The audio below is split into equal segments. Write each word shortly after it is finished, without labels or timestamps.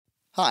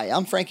Hi,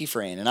 I'm Frankie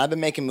Frayne, and I've been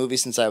making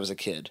movies since I was a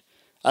kid.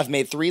 I've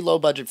made 3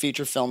 low-budget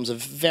feature films of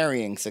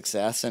varying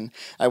success, and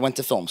I went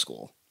to film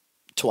school.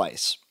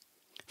 Twice.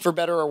 For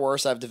better or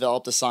worse, I've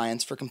developed a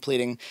science for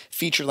completing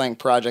feature-length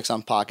projects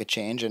on Pocket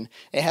Change, and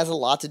it has a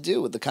lot to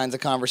do with the kinds of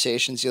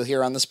conversations you'll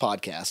hear on this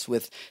podcast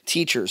with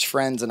teachers,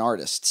 friends, and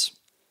artists.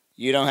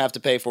 You don't have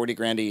to pay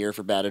 $40,000 a year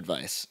for bad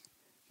advice.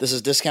 This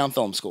is Discount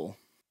Film School.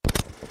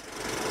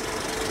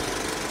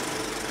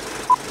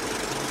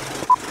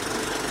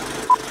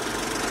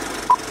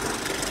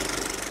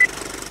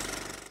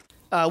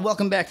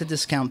 Welcome back to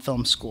Discount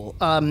Film School.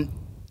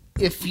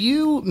 If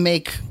you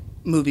make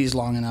movies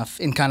long enough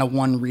in kind of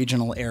one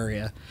regional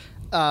area,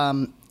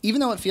 even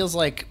though it feels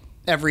like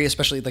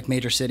especially like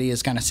major city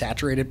is kind of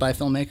saturated by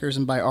filmmakers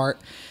and by art,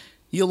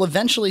 you'll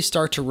eventually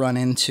start to run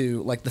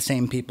into like the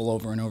same people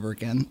over and over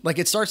again. Like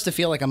it starts to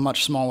feel like a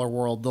much smaller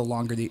world the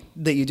longer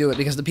that you do it,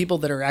 because the people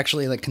that are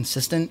actually like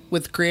consistent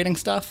with creating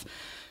stuff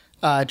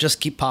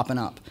just keep popping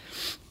up.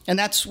 And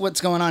that's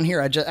what's going on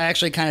here. I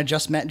actually kind of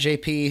just met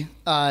JP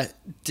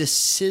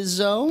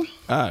DeCizio.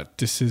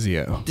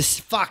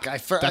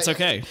 DeCizio. That's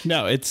okay.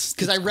 No, it's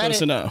because I read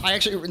close it. Enough. I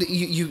actually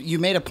you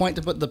made a point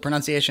to put the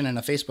pronunciation in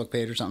a Facebook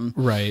page or something.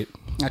 Right.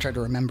 I tried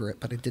to remember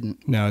it, but I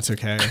didn't. No, it's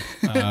okay.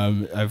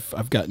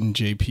 I've gotten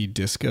JP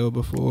Disco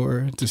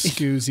before.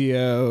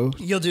 Discuzio.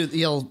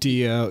 You'll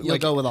Dio. You'll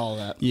go with all of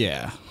that.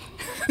 Yeah.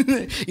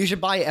 You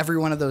should buy every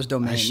one of those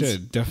domains. I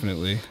should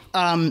definitely.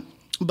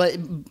 But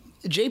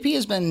JP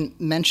has been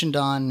mentioned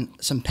on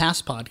some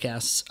past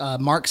podcasts.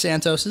 Mark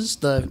Santos's,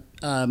 the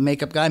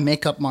makeup guy,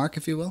 Makeup Mark,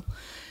 if you will,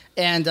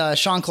 and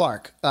Sean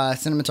Clark,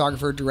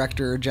 cinematographer,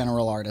 director,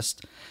 general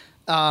artist.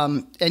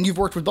 And you've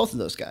worked with both of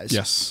those guys.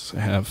 Yes, I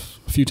have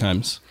a few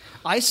times.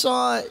 I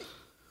saw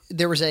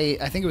there was I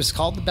think it was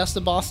called the Best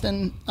of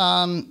Boston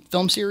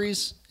film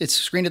series. It's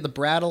screened at the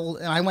Brattle,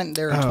 and I went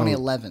there in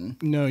 2011.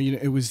 No,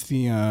 it was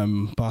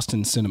the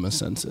Boston Cinema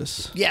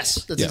Census.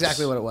 Yes, that's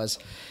exactly what it was.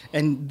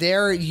 And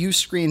there you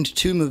screened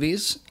 2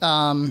 movies,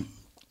 one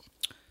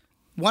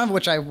of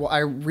which I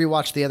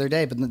rewatched the other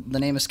day, but the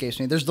name escapes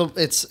me. There's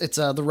it's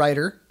The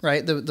Writer,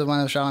 right? The one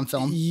that was shot on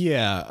film.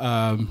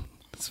 Yeah.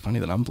 It's funny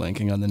that I'm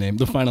blanking on the name.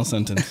 The Final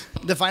Sentence.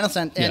 The Final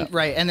Sentence,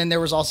 right. And then there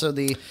was also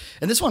and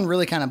this one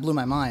really kind of blew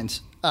my mind.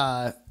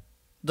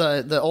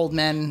 The old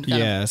men.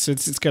 So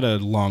it's got a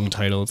long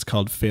title. It's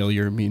called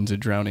Failure Means a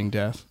Drowning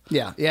Death.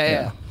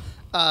 Yeah.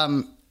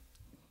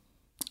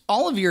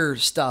 All of your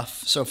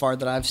stuff so far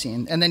that I've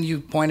seen, and then you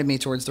pointed me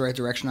towards the right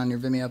direction on your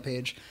Vimeo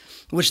page,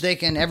 which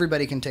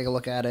everybody can take a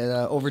look at it.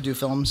 Overdue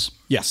Films.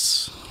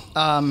 Yes.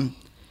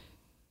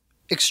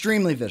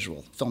 Extremely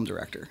visual film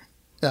director.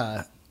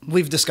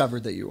 We've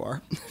discovered that you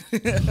are.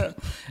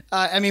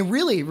 I mean,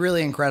 really,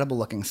 really incredible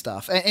looking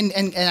stuff.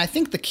 And I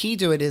think the key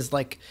to it is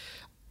like,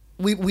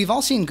 we've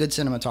all seen good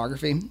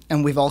cinematography,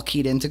 and we've all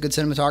keyed into good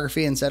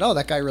cinematography and said, oh,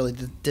 that guy really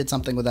did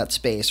something with that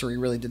space, or he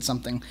really did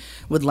something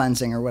with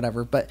lensing or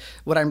whatever. But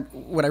what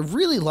I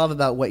really love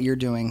about what you're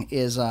doing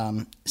is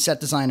set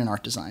design and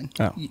art design.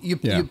 Oh,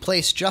 you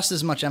place just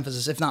as much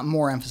emphasis, if not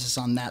more emphasis,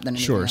 on that than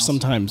anything else. Sure,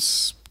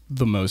 sometimes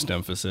the most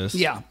emphasis.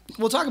 Yeah,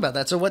 we'll talk about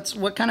that. So why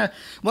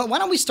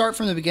don't we start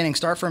from the beginning?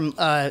 Start from,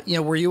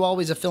 were you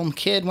always a film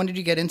kid? When did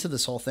you get into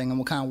this whole thing? And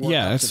we'll kind of work.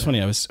 Yeah, that's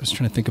funny. I was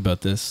trying to think about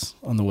this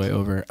on the way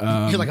over.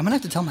 You're like, I'm gonna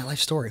have to tell my life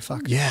story.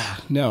 Fuck. Yeah.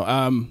 No.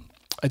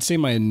 I'd say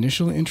my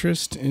initial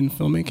interest in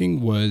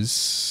filmmaking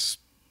was,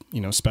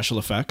 special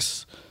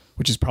effects,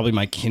 which is probably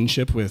my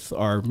kinship with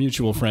our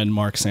mutual friend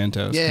Mark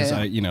Santos. Because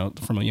I,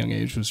 from a young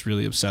age, was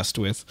really obsessed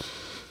with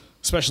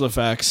special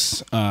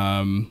effects.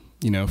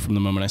 From the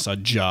moment I saw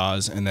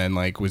Jaws, and then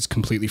was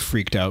completely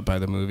freaked out by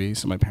the movie.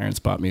 So my parents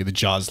bought me the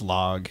Jaws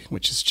log,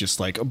 which is just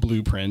like a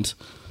blueprint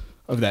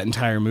of that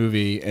entire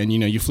movie. And,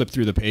 you flip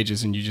through the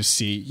pages and you just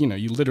see,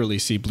 you literally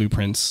see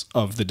blueprints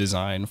of the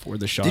design for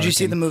the shark. Did you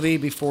see the movie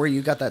before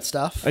you got that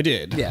stuff? I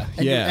did. Yeah.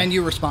 And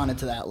you responded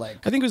to that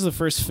I think it was the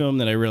first film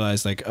that I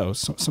realized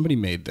somebody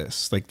made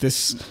this.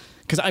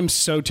 Because I'm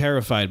so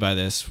terrified by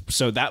this.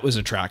 So that was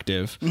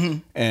attractive. Mm-hmm.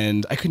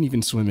 And I couldn't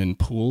even swim in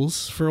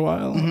pools for a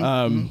while.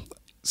 Mm-hmm.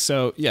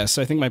 So I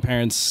think my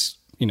parents,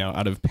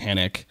 out of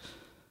panic,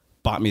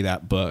 bought me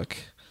that book,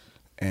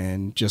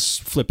 and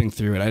just flipping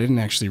through it. I didn't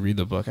actually read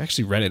the book. I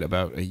actually read it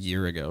about a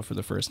year ago for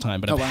the first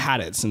time, but I've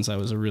had it since I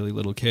was a really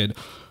little kid.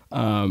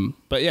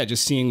 But yeah,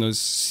 just seeing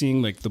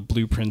the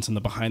blueprints and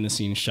the behind the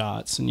scenes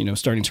shots, and,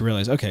 starting to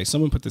realize, okay,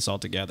 someone put this all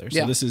together.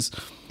 So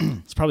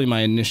it's probably my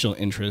initial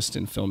interest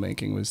in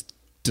filmmaking, was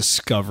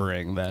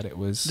discovering that it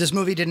was... This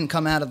movie didn't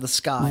come out of the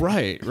sky.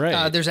 Right.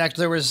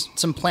 There was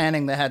some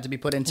planning that had to be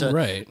put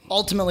into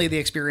ultimately the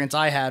experience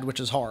I had,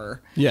 which is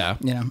horror. Yeah.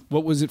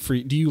 What was it for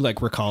you? Do you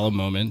recall a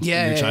moment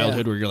in your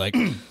childhood where you're like,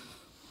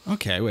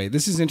 okay, wait,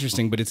 this is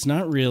interesting, but it's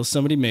not real.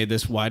 Somebody made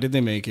this. Why did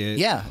they make it?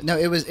 Yeah. No,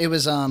 it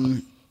was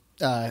and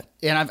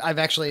I've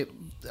actually,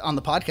 on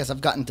the podcast,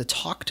 I've gotten to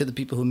talk to the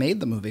people who made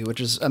the movie, which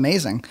is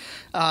amazing.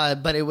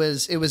 But it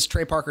was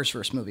Trey Parker's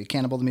first movie,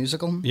 Cannibal the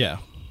Musical. Yeah.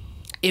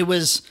 It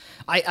was,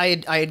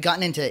 I had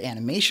gotten into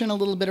animation a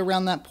little bit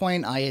around that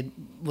point.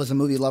 Was a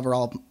movie lover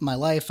all my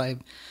life.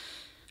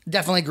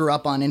 definitely grew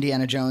up on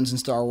Indiana Jones and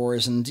Star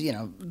Wars and,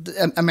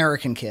 the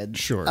American kid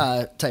Sure.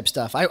 Type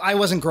stuff. I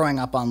wasn't growing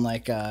up on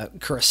like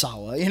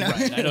Kurosawa,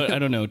 Right. I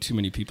don't know too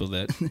many people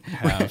that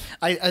have.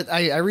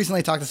 I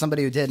recently talked to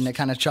somebody who did, and it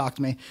kind of shocked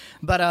me.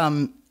 But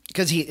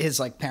because his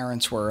like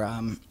parents were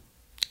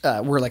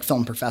like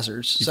film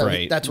professors, so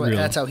Right. that's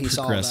how he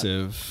saw that.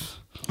 Progressive.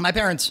 My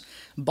parents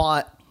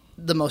bought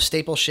the most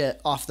staple shit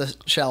off the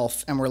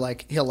shelf and were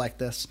like, he'll like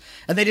this.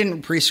 And they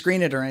didn't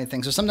pre-screen it or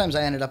anything. So sometimes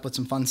I ended up with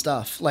some fun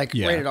stuff, like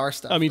rated R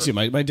stuff. Oh, me too.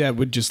 My dad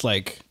would just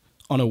like,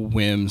 on a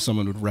whim,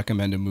 someone would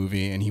recommend a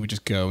movie and he would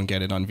just go and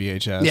get it on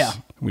VHS. Yeah.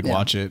 We'd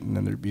watch it and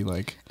then there'd be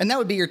like And that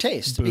would be your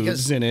taste boobs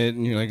because in it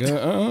and you're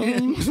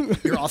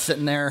like, you're all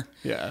sitting there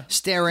yeah.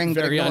 staring,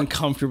 but Very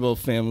uncomfortable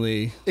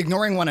family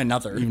ignoring one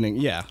another. evening.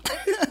 Yeah.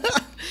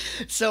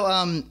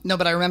 So, no,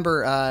 but I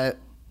remember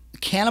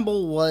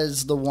Cannibal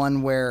was the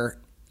one where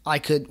I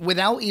could,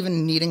 without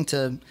even needing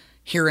to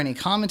hear any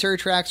commentary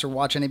tracks or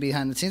watch any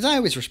behind the scenes, I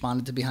always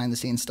responded to behind the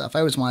scenes stuff. I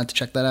always wanted to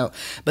check that out.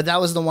 But that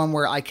was the one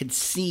where I could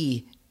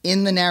see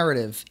in the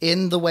narrative,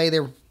 in the way they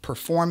were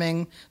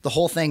performing, the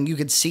whole thing, you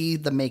could see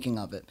the making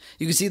of it.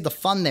 You could see the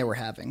fun they were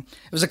having.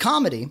 It was a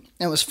comedy, and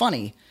it was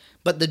funny,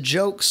 but the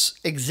jokes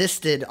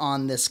existed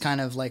on this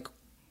kind of like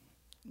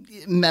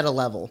meta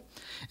level.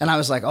 And I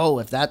was like, oh,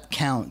 if that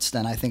counts,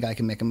 then I think I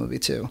can make a movie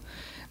too.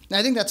 And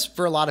I think that's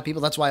for a lot of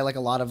people. That's why like a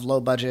lot of low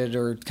budget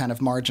or kind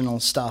of marginal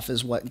stuff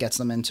is what gets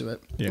them into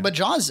it. Yeah. But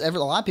Jaws, a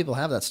lot of people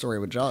have that story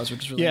with Jaws,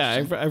 which is really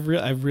interesting.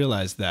 I've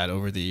realized that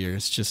over the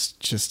years.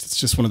 Just it's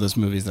just one of those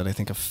movies that I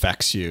think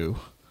affects you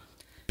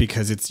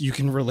because you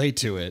can relate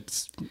to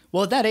it.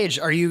 Well, at that age,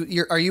 are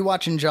you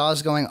watching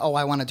Jaws going, oh,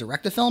 I want to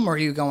direct a film, or are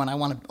you going, I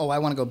want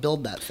to go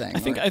build that thing? I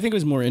think I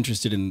was more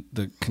interested in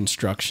the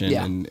construction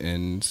Yeah.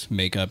 and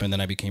makeup, and then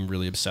I became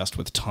really obsessed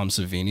with Tom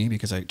Savini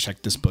because I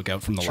checked this book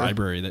out from the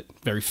library, that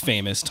very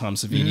famous Tom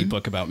Savini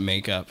book about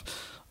makeup.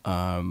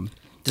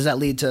 Does that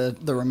lead to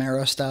the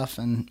Romero stuff?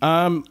 And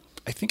I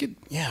think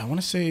I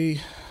want to say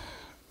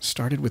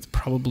started with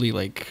probably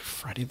like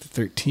Friday the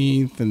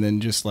 13th, and then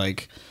just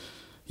like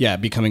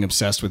becoming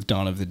obsessed with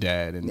Dawn of the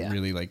Dead and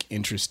really like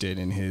interested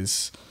in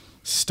his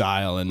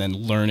style, and then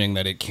learning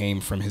that it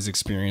came from his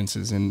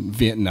experiences in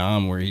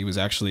Vietnam, where he was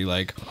actually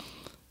like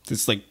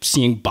this, like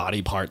seeing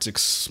body parts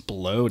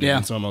explode. Yeah.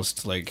 And it's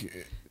almost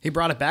like he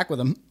brought it back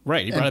with him.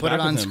 Right. He brought it put back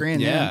it on with him. screen.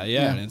 Yeah.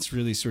 Yeah. And it's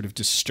really sort of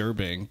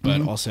disturbing,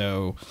 but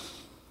also,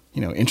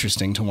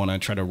 interesting to want to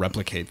try to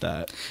replicate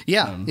that.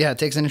 Yeah, it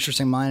takes an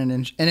interesting mind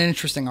and an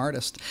interesting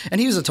artist.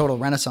 And he was a total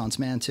Renaissance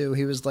man too.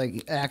 He was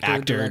like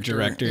actor,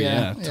 director.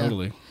 Yeah,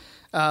 totally.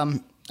 I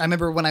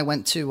remember when I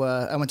went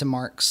to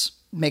Mark's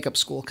makeup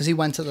school because he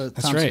went to the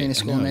Tom right. Savini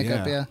School I know, of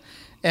Makeup. yeah. Yeah.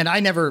 And I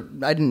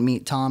didn't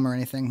meet Tom or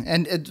anything.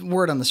 And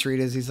word on the street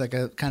is he's like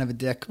a kind of a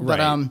dick,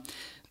 Right.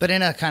 but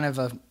in a kind of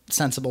a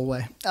sensible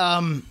way.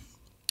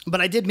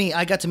 But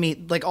I got to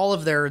meet, like, all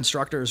of their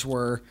instructors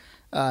were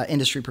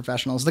industry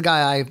professionals. The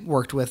guy I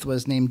worked with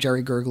was named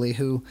Jerry Gergley,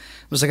 who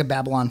was like a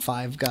Babylon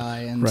 5 guy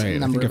and Right. a I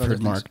number think of I've other heard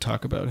things. Mark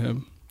talk about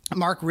him.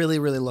 Mark really,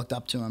 really looked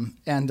up to him,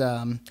 and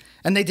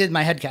they did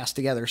my headcast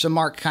together. So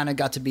Mark kind of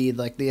got to be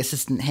like the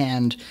assistant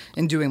hand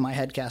in doing my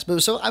headcast.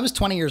 But so I was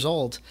 20 years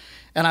old,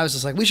 and I was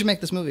just like, we should make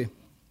this movie.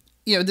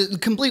 The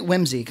complete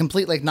whimsy,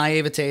 complete like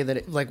naivete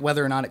that like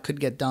whether or not it could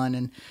get done.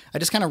 And I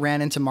just kind of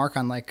ran into Mark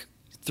on like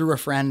through a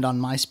friend on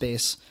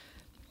MySpace,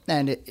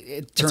 and it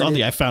turned. It's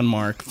oddly, I found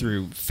Mark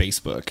through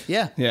Facebook.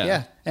 Yeah,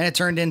 and it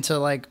turned into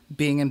like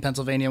being in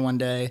Pennsylvania one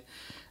day.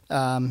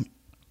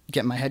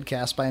 Getting my head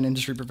cast by an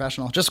industry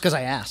professional just because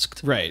I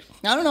asked. Right.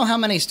 I don't know how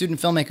many student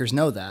filmmakers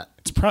know that.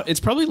 It's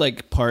probably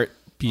like part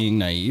being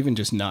naive and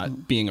just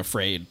not being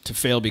afraid to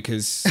fail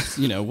because,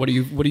 what do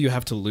you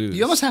have to lose?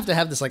 You almost have to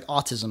have this like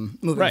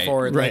autism moving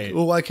forward. Right. Like,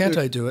 well, why can't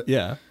I do it?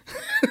 Yeah.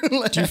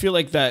 Do you feel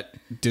like that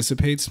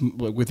dissipates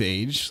with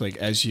age, like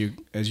as you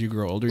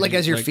grow older? Like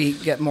as your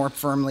feet get more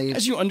firmly.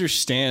 as you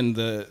understand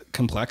the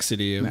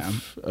complexity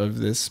of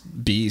this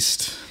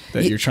beast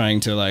that you're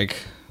trying to like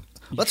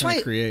That's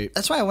why create.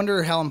 That's why I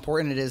wonder how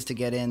important it is to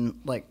get in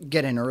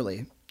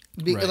early.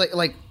 Right.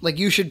 Like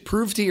you should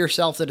prove to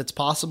yourself that it's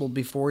possible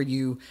before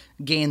you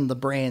gain the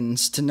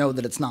brains to know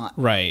that it's not.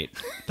 Right.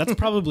 That's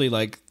probably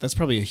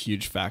a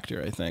huge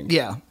factor, I think.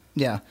 Yeah.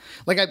 Yeah.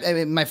 Like I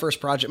mean, my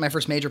first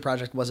major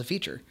project was a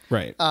feature.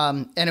 Right.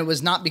 And it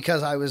was not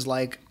because I was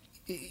like,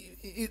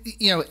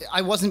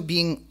 I was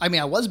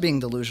being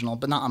delusional,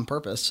 but not on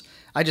purpose.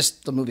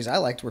 The movies I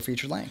liked were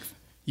feature length.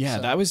 Yeah,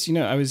 So- that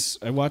was,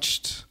 I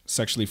watched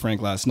Sexually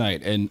Frank last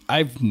night, and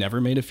I've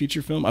never made a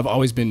feature film. I've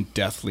always been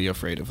deathly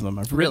afraid of them.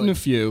 I've written Really? a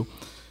few,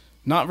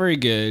 not very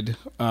good,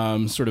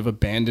 sort of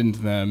abandoned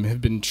them, have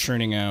been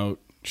churning out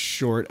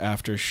short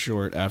after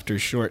short after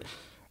short,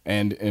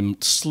 and am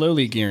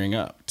slowly gearing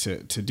up to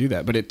do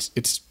that. But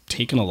it's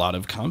taken a lot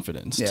of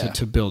confidence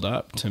to build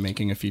up to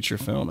making a feature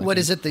film. What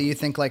is it that you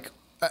think, like,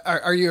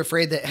 are you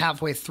afraid that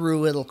halfway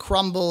through it'll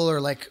crumble,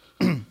 or like,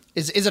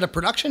 is it a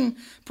production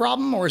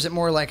problem, or is it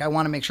more like I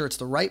want to make sure it's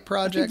the right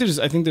project?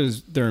 I think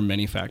there are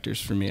many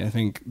factors for me. I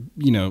think,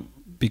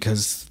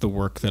 because the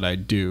work that I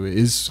do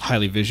is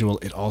highly visual,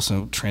 it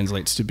also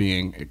translates to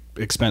being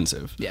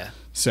expensive. Yeah.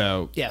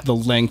 So Yeah. the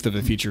length of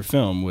a feature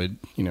film would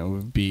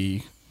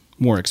be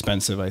more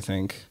expensive, I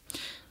think,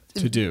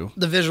 to do.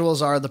 The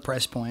visuals are the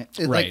price point.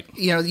 Right. Like,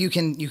 you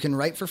can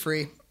write for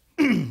free.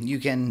 You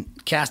can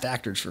cast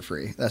actors for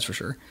free. That's for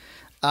sure.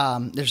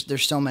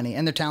 There's so many,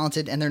 and they're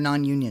talented, and they're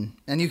non-union,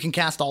 and you can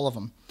cast all of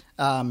them.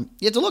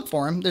 You have to look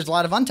for them. There's a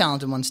lot of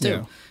untalented ones too,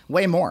 Yeah.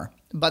 way more,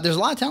 but there's a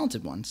lot of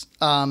talented ones.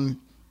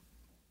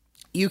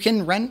 You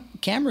can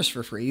rent cameras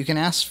for free. You can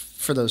ask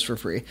for those for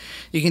free.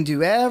 You can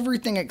do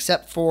everything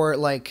except for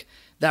like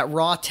that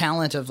raw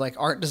talent of like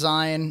art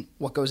design,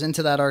 what goes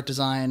into that art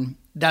design.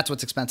 That's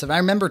what's expensive. I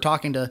remember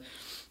talking to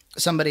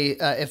somebody,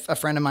 a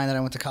friend of mine that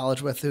I went to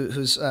college with,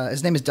 who's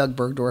his name is Doug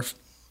Bergdorf.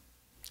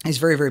 He's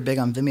very, very big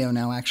on Vimeo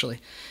now, actually.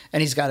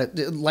 And he's got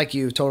a, like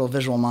you, total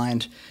visual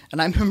mind.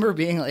 And I remember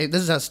being like,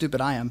 this is how stupid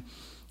I am.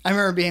 I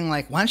remember being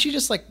like, why don't you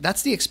just like,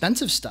 that's the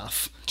expensive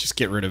stuff. Just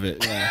get rid of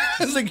it. Yeah.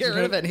 Just like, get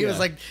rid of it. And he was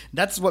like,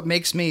 that's what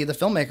makes me the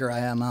filmmaker I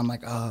am. I'm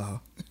like, oh.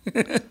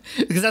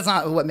 Because that's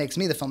not what makes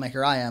me the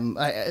filmmaker I am.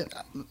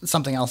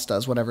 Something else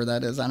does, whatever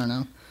that is. I don't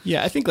know.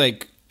 Yeah, I think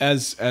like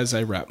as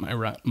I wrap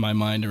my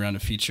mind around a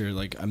feature,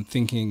 like I'm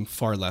thinking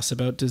far less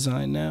about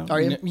design now.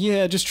 Are you?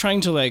 Yeah, just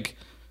trying to like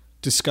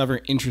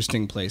discover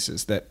interesting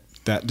places that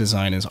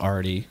design is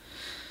already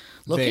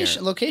there.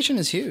 Location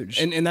is huge.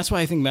 And that's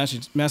why I think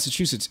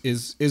Massachusetts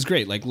is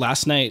great. Like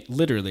last night,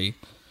 literally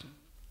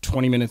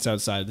 20 minutes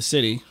outside the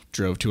city,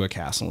 drove to a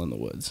castle in the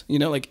woods. You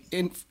know, like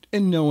and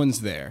no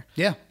one's there.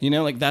 Yeah. You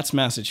know, like that's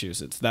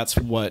Massachusetts. That's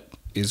what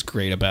is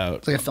great about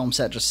It's like a film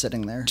set just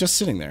sitting there. just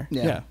sitting there.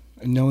 Yeah.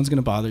 And no one's going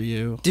to bother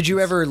you. Did you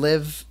ever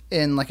live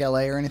in like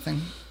LA or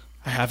anything?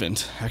 I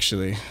haven't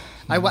actually.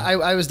 I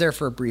was there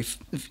for a brief,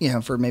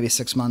 for maybe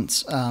 6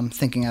 months,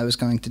 thinking I was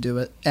going to do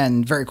it,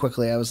 and very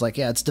quickly I was like,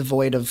 yeah, it's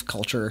devoid of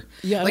culture.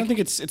 Yeah, I like, don't think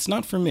it's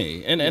not for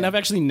me. And I've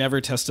actually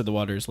never tested the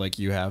waters like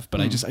you have, but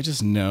I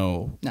just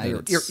know. no,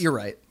 that you're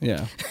right.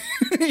 Yeah.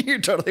 You're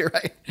totally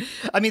right.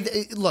 I mean,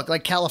 look,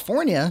 like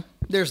California,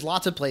 there's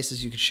lots of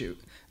places you could shoot.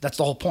 That's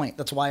the whole point.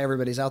 That's why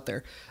everybody's out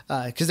there,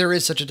 because there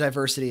is such a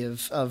diversity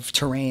of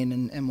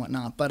terrain and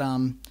whatnot.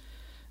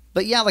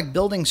 But yeah, like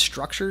building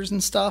structures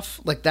and stuff,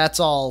 like that's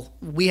all.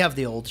 We have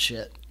the old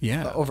shit.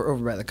 Yeah. Over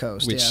by the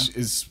coast, Which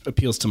yeah.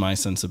 appeals to my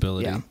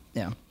sensibility. Yeah,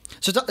 yeah.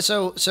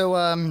 So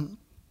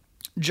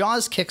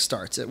Jaws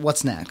kickstarts it.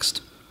 What's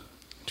next?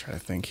 Try to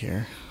think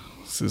here.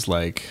 This is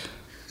like,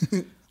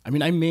 I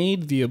mean, I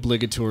made the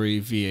obligatory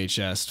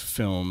VHS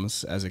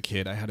films as a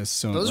kid. I had a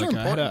Sony, Those are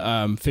I had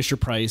a Fisher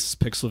Price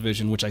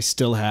Pixelvision, which I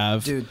still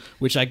have, Dude.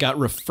 which I got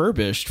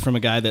refurbished from a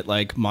guy that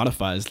like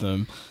modifies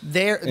them.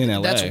 In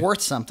LA. That's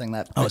worth something.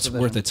 That Oh, it's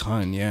worth a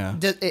ton. Yeah.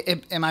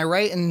 Am I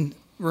right in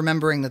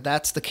remembering that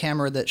that's the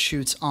camera that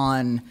shoots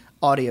on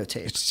audio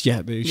tapes?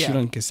 Yeah, they shoot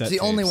on cassette It's the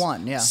tapes. only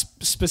one, yeah.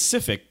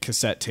 Specific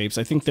cassette tapes.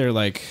 I think they're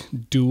like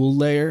dual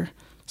layer,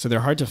 so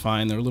they're hard to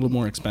find. They're a little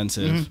more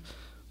expensive.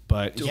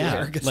 But Dual yeah,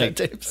 layer cassette like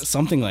tapes.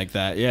 something like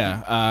that.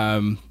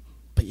 Yeah.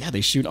 But yeah, they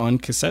shoot on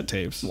cassette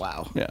tapes.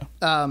 Wow. Yeah.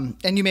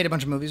 And you made a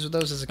bunch of movies with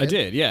those as a kid? I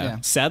did, yeah.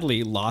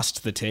 Sadly,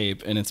 lost the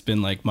tape, and it's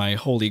been like my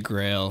holy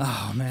grail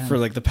for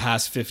like the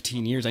past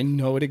 15 years. I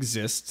know it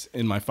exists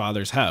in my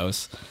father's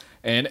house,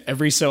 and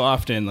every so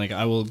often, like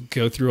I will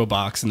go through a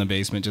box in the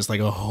basement, just like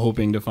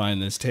hoping to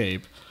find this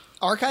tape.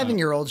 Archiving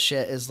your old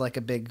shit is like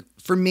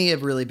for me, a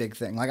really big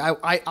thing. Like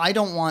I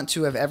don't want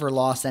to have ever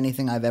lost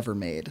anything I've ever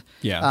made.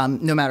 Yeah.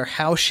 No matter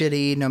how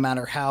shitty, no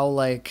matter how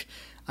like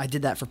I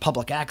did that for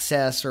public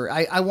access, or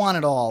I want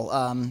it all.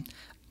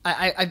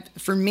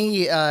 For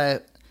me,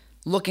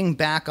 looking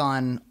back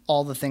on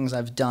all the things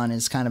I've done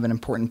is kind of an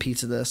important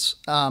piece of this.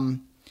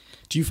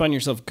 Do you find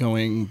yourself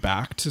going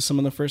back to some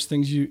of the first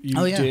things you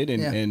did,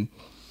 and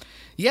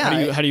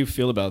yeah, how do you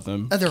feel about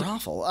them? They're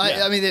awful.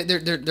 Yeah. I mean,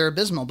 they're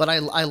abysmal, but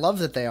I love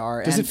that they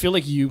are. Does it feel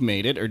like you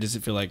made it, or does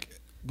it feel like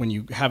when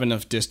you have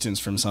enough distance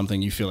from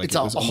something, you feel like it's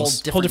it was a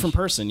whole different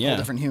person? Yeah, whole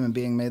different human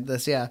being made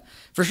this. Yeah,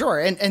 for sure.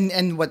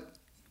 And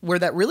where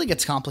that really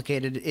gets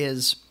complicated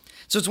is,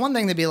 so it's one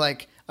thing to be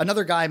like,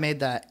 another guy made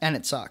that and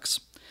it sucks.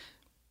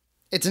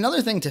 It's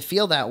another thing to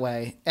feel that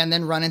way and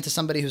then run into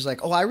somebody who's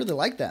like, oh, I really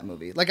like that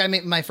movie. Like I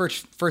made my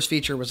first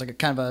feature was like a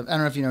kind of I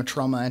don't know if you know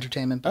Trauma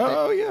Entertainment.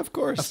 But yeah, of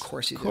course. Of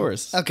course you do. Of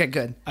course. Okay,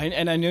 good.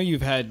 I know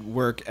you've had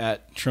work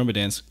at Trauma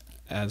Dance,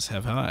 as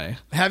have I.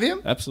 Have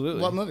you?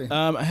 Absolutely. What movie?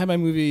 I had my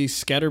movie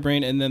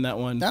Scatterbrain, and then that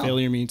one, Oh.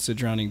 Failure Meets a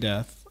Drowning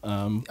Death.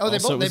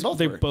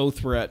 They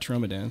both were at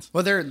Trauma Dance.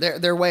 Well,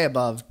 they're way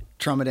above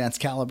Trauma Dance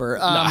caliber.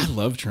 No, I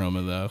love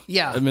Trauma though.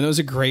 Yeah. I mean, it was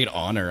a great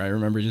honor. I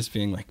remember just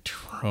being like,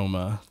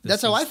 Trauma.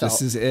 That's how I felt.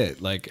 This is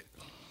it. Like,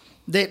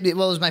 it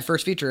was my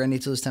first feature. I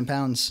Need to Lose 10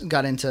 Pounds.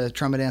 Got into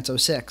Trauma Dance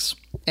 06,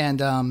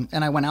 and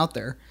I went out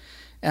there,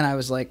 and I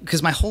was like,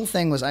 because my whole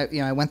thing was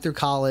I went through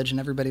college, and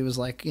everybody was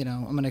like,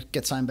 I'm going to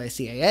get signed by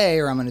CAA,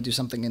 or I'm going to do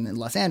something in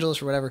Los Angeles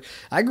or whatever.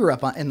 I grew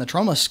up in the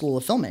Trauma School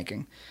of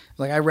Filmmaking.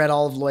 Like I read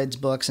all of Lloyd's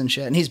books and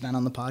shit, and he's been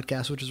on the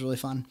podcast, which is really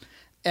fun.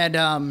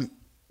 And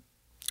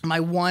my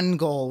one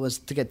goal was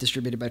to get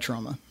distributed by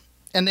Trauma.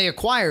 and they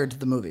acquired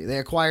the movie. They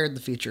acquired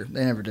the feature.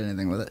 They never did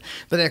anything with it,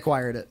 but they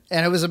acquired it,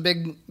 and it was a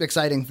big,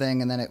 exciting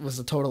thing. And then it was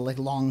a total like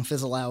long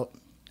fizzle out.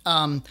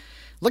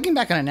 Looking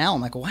back on it now,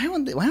 I'm like, why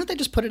don't they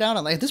just put it out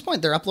on? Like, at this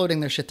point, they're uploading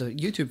their shit to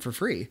YouTube for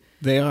free.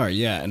 They are,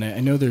 yeah. And I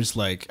know there's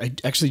like, I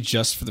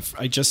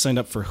just signed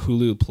up for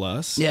Hulu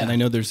Plus, yeah. And I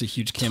know there's a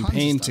huge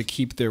campaign to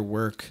keep their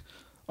work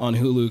on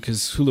Hulu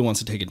because Hulu wants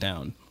to take it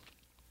down.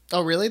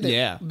 Oh, really?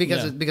 Yeah.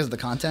 Because of the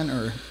content,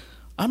 or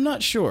I'm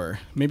not sure.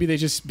 Maybe they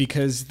just,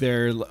 because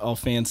they're all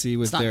fancy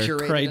with their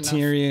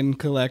Criterion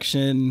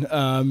collection,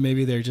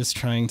 maybe they're just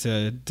trying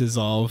to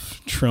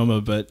dissolve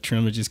Troma, but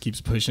Troma just keeps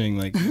pushing,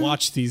 like,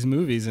 watch these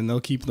movies and they'll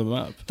keep them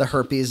up. The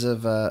herpes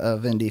of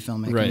indie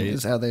filmmaking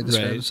is how they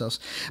describe themselves.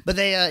 But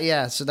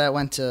they, so that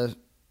went to,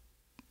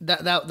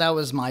 that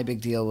was my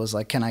big deal, was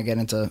like, can I get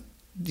into,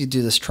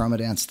 do this Troma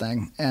dance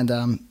thing? And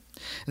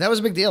that was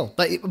a big deal.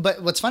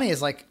 But what's funny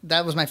is, like,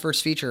 that was my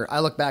first feature.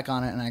 I look back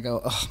on it and I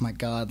go, oh my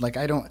God, like,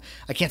 I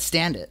can't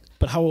stand it.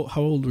 But how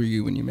old were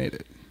you when you made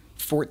it?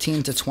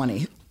 14 to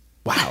 20.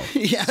 Wow.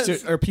 Yes. So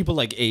are people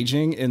like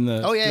aging in the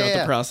throughout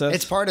the process?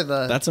 It's part of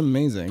the That's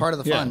amazing. Part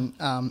of the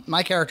fun.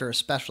 My character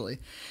especially,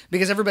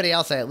 because everybody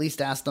else I at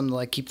least asked them to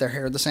like keep their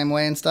hair the same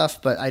way and stuff,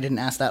 but I didn't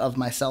ask that of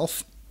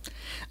myself.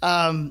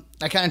 I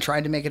kind of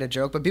tried to make it a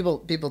joke, but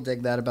people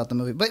dig that about the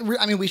movie. But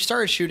I mean, we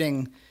started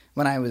shooting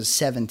when I was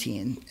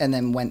 17 and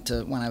then went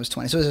to when I was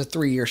 20. So it was a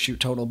 3-year shoot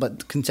total,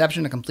 but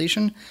conception to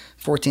completion,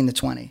 14 to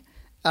 20.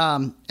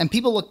 And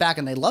people look back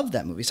and they love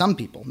that movie. Some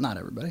people, not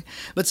everybody,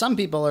 but some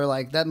people are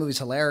like, that movie's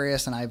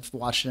hilarious and I've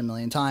watched it a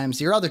million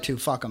times. Your other two,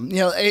 fuck them.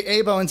 You know,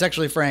 Abo and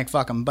Sexually Frank,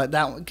 fuck them. But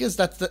because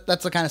that's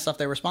the kind of stuff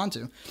they respond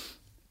to.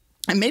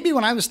 And maybe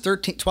when I was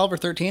 12 or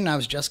 13 and I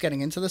was just getting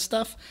into this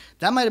stuff,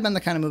 that might have been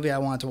the kind of movie I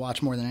wanted to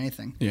watch more than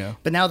anything. Yeah.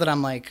 But now that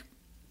I'm like,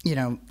 you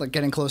know, like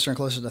getting closer and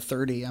closer to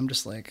 30, I'm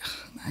just like,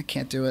 I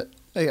can't do it.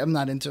 I'm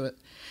not into it.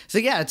 So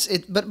yeah,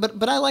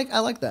 but I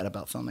like that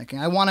about filmmaking.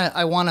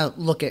 I wanna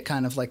look at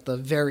kind of like the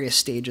various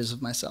stages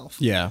of myself.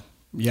 Yeah.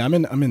 I'm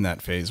in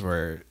that phase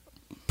where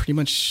pretty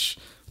much,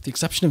 with the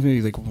exception of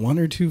maybe like 1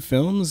 or 2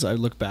 films, I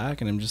look back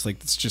and I'm just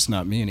like, it's just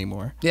not me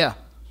anymore. Yeah.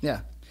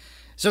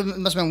 So it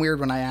must have been weird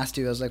when I asked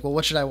you. I was like, well,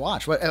 what should I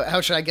watch? How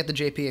should I get the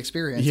JP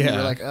experience? Yeah. And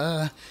you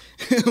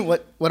were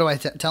like, what do I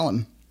tell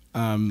him?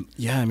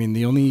 Yeah, I mean,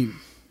 the only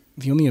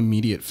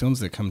immediate films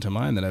that come to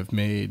mind that I've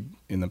made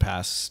in the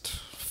past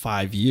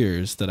 5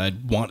 years that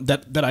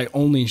I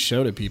only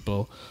show to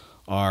people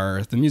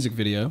are the music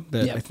video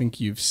that I think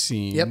you've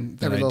seen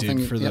that I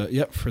did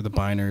for the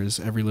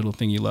Biners, Every Little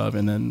Thing You Love,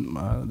 and then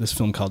this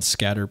film called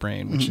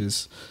Scatterbrain, which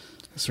is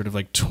sort of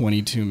like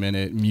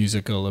 22-minute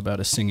musical about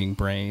a singing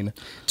brain.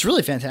 It's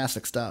really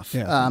fantastic stuff.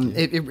 Yeah,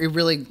 it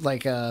really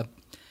like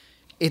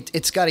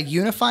it's got a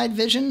unified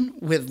vision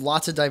with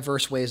lots of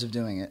diverse ways of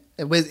doing it.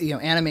 With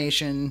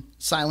animation,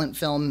 silent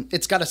film.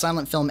 It's got a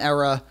silent film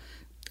era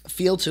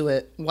feel to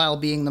it while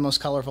being the most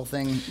colorful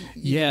thing.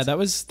 Yeah, that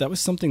was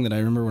something that I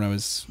remember when I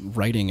was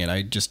writing it.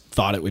 I just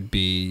thought it would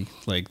be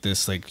like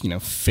this, like,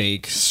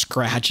 fake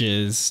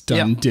scratches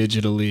done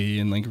digitally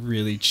in like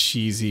really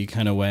cheesy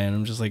kind of way. And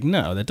I'm just like,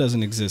 no, that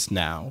doesn't exist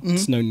now.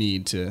 There's no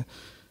need to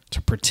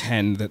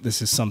pretend that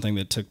this is something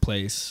that took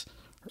place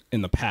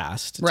in the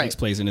past. It takes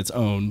place in its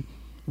own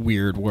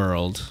weird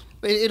world.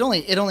 It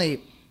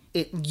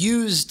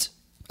used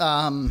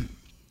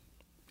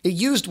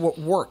what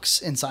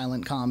works in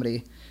silent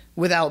comedy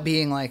without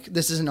being like,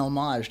 this is an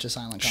homage to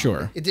silent comedy.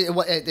 Sure.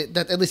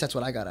 At least that's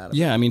what I got out of it.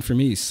 Yeah, I mean, for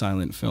me,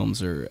 silent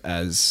films are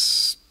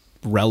as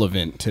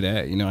relevant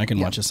today. I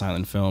can watch a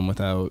silent film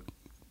without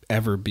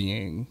ever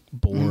being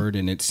bored,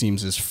 and it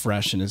seems as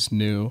fresh and as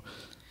new.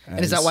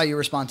 And is that why you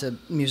respond to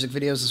music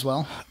videos as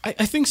well? I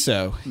think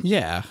so,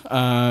 yeah.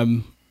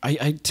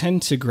 I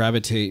tend to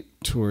gravitate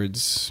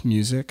towards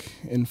music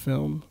in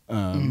film.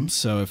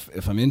 So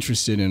if I'm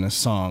interested in a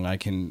song,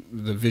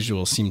 the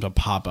visuals seem to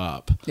pop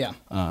up. Yeah.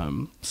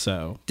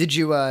 So did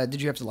you have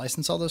to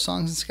license all those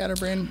songs in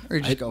Scatterbrain, or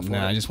did you just go for it?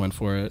 No, I just went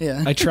for it.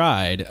 Yeah. I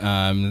tried.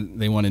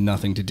 They wanted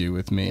nothing to do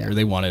with me, or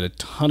they wanted a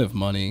ton of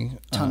money,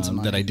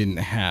 that I didn't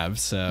have.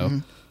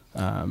 So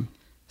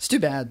it's too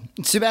bad.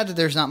 It's too bad that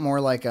there's not more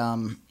like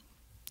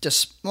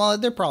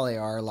there probably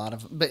are a lot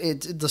of, but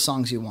the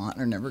songs you want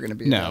are never going to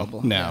be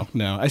available. No.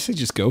 I say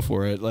just go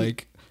for it.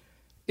 Like,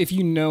 if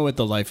you know what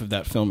the life of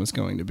that film is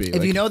going to be.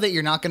 If you know that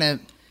you're not going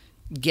to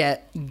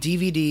get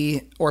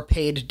DVD or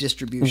paid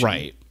distribution.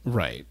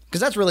 Right.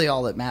 Because that's really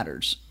all that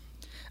matters.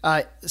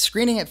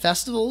 Screening at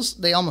festivals,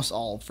 they almost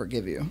all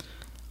forgive you.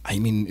 I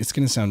mean, it's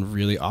going to sound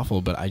really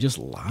awful, but I just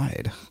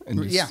lied.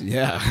 And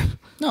yeah.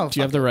 No. Do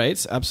you have the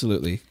rights?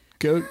 Absolutely.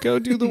 Go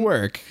do the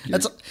work.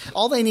 That's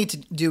all they need to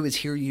do is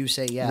hear you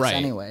say yes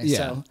anyway.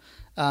 Yeah.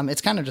 So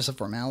it's kind of just a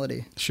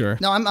formality. Sure.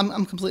 No,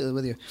 I'm completely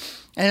with you.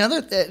 And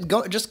another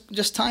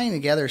just tying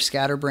together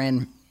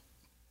Scatterbrain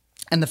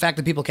and the fact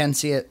that people can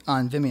see it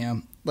on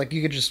Vimeo. Like,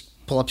 you could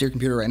just pull up to your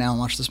computer right now and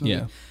watch this movie.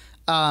 Yeah.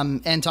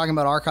 And talking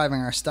about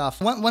archiving our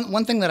stuff.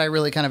 One thing that I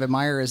really kind of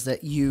admire is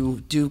that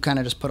you do kind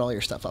of just put all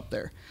your stuff up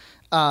there.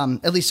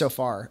 At least so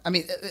far. I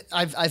mean,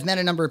 I've met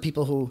a number of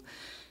people who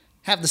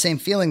have the same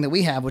feeling that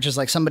we have, which is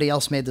like somebody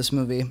else made this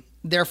movie.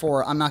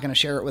 Therefore, I'm not going to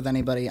share it with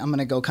anybody. I'm going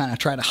to go kind of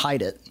try to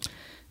hide it.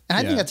 And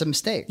I think that's a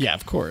mistake. Yeah,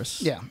 of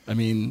course. Yeah. I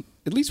mean,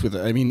 at least with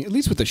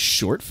a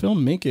short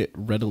film, make it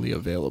readily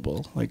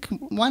available. Like,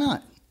 why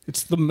not?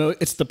 It's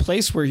the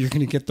place where you're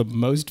going to get the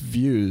most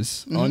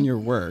views on your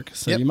work.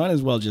 So you might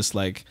as well just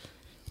like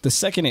the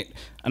second it,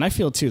 and I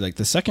feel too, like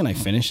the second I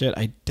finish it,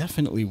 I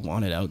definitely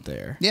want it out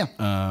there. Yeah.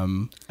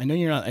 I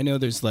know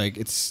there's like,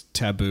 it's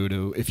taboo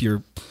to, if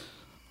you're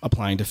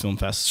applying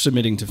to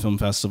submitting to film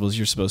festivals,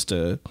 you're supposed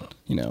to,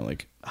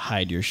 like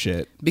hide your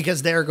shit.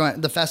 Because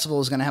the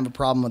festival is going to have a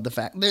problem with the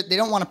fact they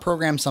don't want to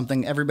program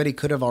something everybody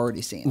could have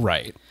already seen.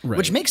 Right.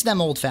 Which makes them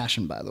old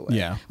fashioned, by the way.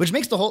 Yeah. Which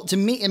makes to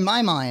me, in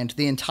my mind,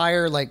 the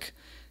entire like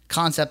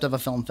concept of a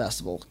film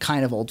festival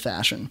kind of old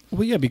fashioned.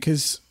 Well, yeah,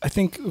 because I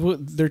think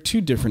they're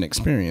two different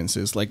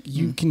experiences. Like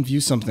you can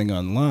view something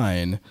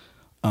online,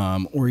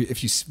 or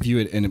if you view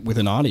it with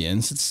an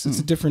audience, it's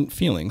a different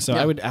feeling. So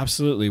I would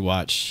absolutely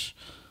watch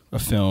a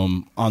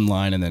film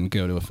online and then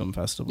go to a film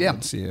festival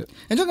and see it.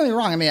 And don't get me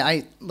wrong. I mean,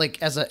 I like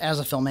as a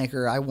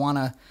filmmaker, I want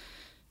to,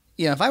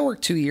 if I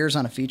work 2 years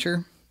on a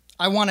feature,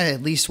 I want to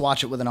at least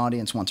watch it with an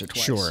audience once or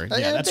twice. Sure.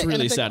 Yeah, that's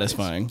really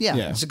satisfying.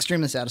 Yeah, it's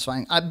extremely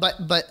satisfying.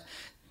 But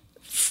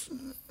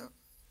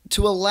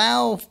to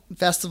allow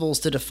festivals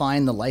to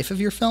define the life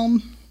of your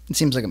film, it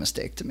seems like a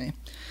mistake to me.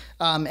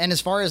 And as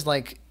far as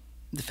like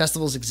the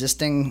festivals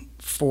existing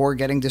for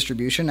getting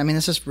distribution, I mean,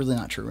 it's just really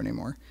not true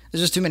anymore.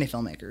 There's just too many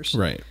filmmakers.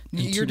 Right.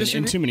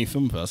 And too many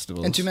film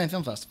festivals. And too many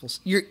film festivals.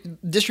 Your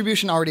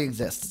distribution already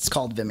exists. It's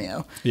called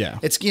Vimeo. Yeah.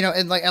 It's,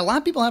 and like a lot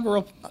of people have a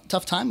real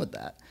tough time with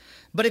that.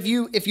 But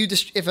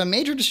if a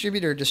major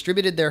distributor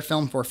distributed their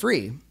film for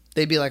free,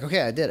 they'd be like,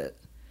 okay, I did it.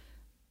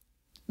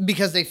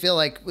 Because they feel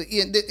like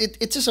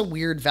it's just a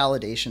weird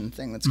validation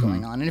thing that's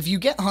going on. And if you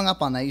get hung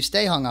up on that, you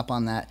stay hung up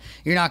on that,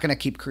 you're not going to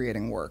keep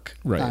creating work.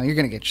 Right. You're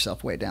going to get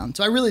yourself way down.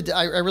 So I really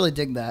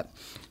dig that.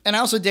 And I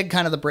also dig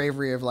kind of the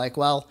bravery of like,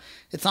 well,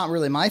 it's not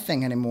really my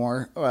thing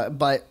anymore.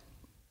 But,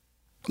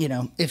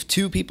 if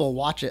 2 people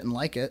watch it and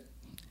like it,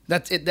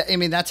 that's it. I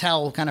mean, that's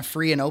how kind of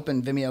free and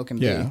open Vimeo can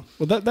be.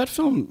 Well, that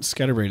film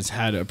Scatterbrain has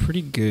had a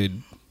pretty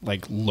good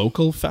like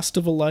local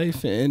festival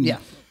life and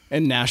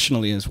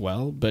nationally as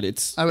well,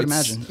 but I would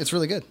imagine it's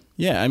really good.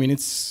 Yeah, I mean, I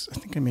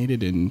think I made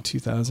it in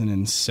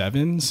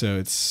 2007, so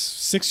it's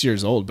 6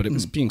 years old, but it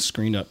was being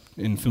screened up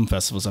in film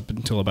festivals up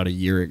until about a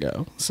year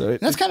ago. So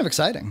that's kind of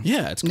exciting.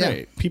 Yeah, it's great.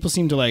 Yeah. People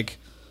seem to like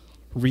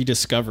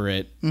rediscover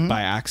it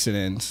by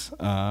accident,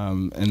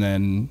 and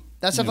then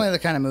that's definitely the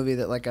kind of movie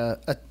that like an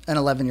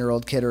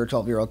 11-year-old kid or a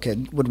 12-year-old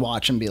kid would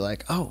watch and be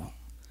like, oh,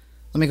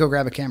 let me go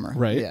grab a camera.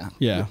 Right. Yeah.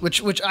 Yeah.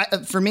 Which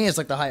for me is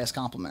like the highest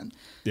compliment.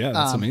 Yeah,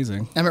 that's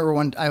amazing. I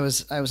remember I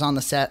was on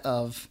the set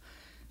of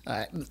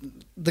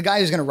the guy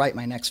who's going to write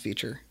my next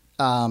feature.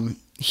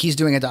 He's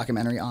doing a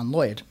documentary on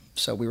Lloyd,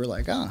 so we were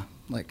like,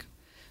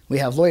 we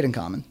have Lloyd in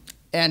common,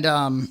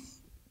 and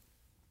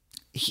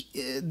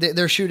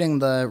they're shooting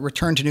the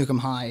Return to Nukem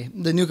High,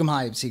 the Nukem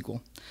High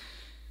sequel.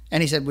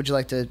 And he said, would you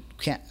like to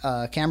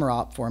camera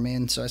op for me?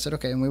 And so I said,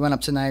 okay. And we went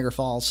up to Niagara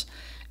Falls.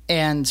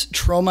 And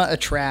Trauma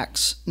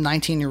attracts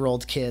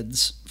 19-year-old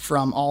kids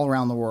from all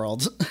around the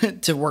world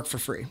to work for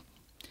free.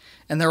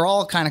 And they're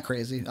all kind of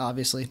crazy,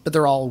 obviously, but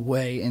they're all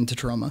way into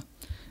Trauma.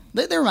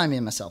 They remind me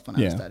of myself when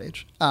I was that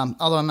age.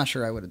 Although I'm not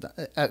sure I would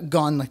have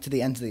gone like to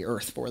the ends of the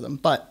earth for them.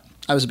 But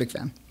I was a big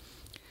fan.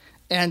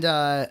 And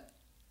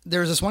there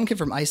was this one kid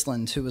from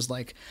Iceland who was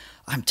like,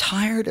 I'm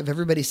tired of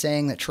everybody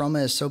saying that Trauma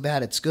is so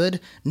bad it's good.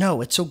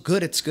 No, it's so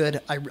good it's good.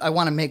 I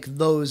want to make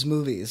those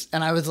movies.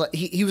 And I was like,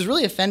 he was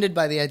really offended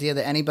by the idea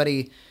that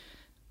anybody...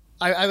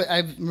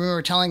 I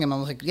remember telling him, I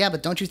was like, yeah,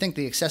 but don't you think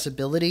the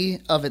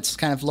accessibility of its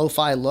kind of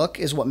lo-fi look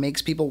is what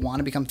makes people want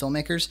to become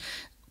filmmakers?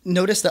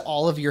 Notice that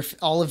all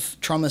of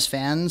Trauma's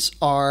fans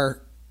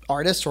are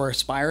artists or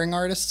aspiring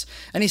artists.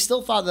 And he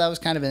still thought that was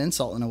kind of an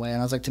insult in a way. And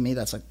I was like, to me,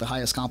 that's like the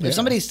highest compliment. If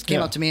somebody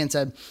came up to me and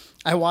said,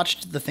 I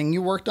watched the thing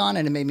you worked on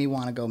and it made me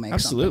want to go make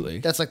Absolutely.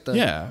 something. That's like the...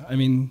 Yeah, I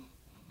mean,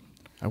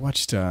 I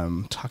watched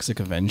Toxic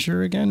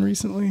Avenger again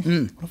recently.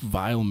 What a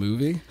vile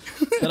movie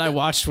that I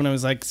watched when I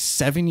was like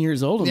 7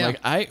 years old. I'm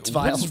like,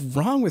 what's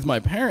wrong with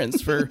my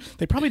parents?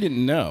 They probably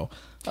didn't know.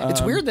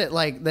 It's weird that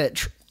like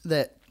that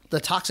the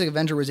Toxic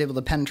Avenger was able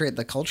to penetrate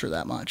the culture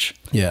that much.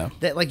 Yeah.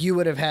 That like you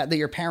would have had, that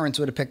your parents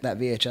would have picked that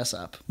VHS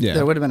up. Yeah.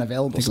 That would have been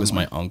available. I think it was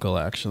my uncle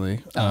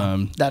actually.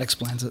 That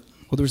explains it.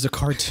 Well, there was a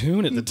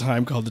cartoon at the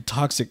time called The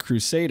Toxic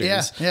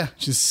Crusaders. Yeah.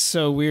 Which is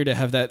so weird to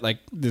have that, like,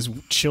 this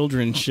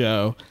children's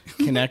show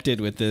connected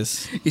with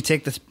this. You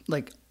take this,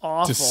 like,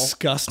 awful...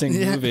 disgusting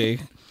movie.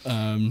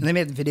 And they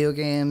made video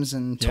games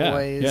and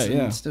toys. Yeah.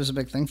 And it was a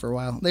big thing for a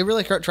while. They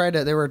really tried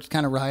to... They were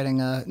kind of riding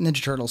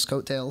Ninja Turtles'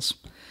 coattails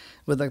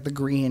with, like, the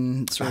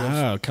green sort of...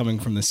 Oh, coming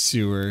from the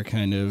sewer,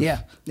 kind of.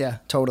 Yeah,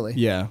 totally.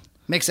 Yeah.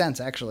 Makes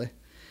sense, actually.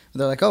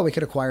 They're like, oh, we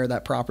could acquire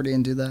that property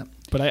and do that.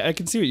 But I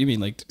can see what you mean.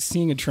 Like,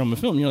 seeing a Trauma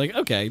film, you're like,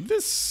 okay,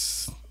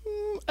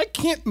 I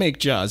can't make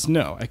Jaws.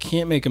 No, I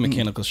can't make a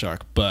Mechanical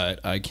Shark,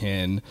 but I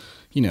can,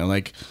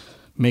 like,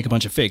 make a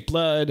bunch of fake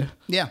blood.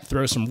 Yeah.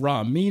 Throw some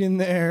raw meat in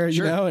there,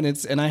 Sure. you know,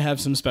 and I have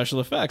some special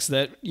effects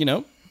that, you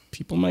know,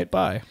 people might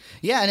buy.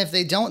 Yeah, and if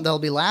they don't, they'll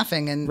be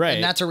laughing, and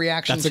that's a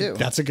reaction too.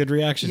 That's a good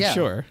reaction. Yeah.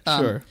 Sure.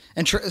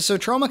 And so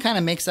Troma kind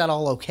of makes that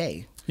all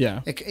okay.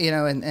 Yeah. You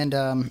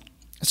know,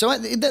 so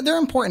they're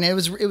important.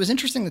 It was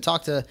interesting to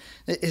talk to.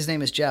 His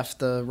name is Jeff,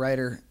 the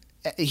writer.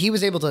 He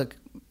was able to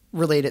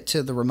relate it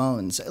to the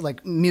Ramones,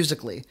 like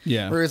musically.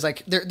 Yeah. Whereas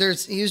like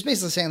he was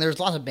basically saying there's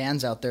lots of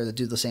bands out there that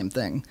do the same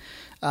thing,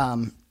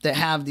 that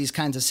have these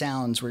kinds of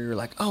sounds where you're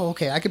like, oh,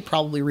 okay, I could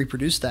probably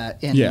reproduce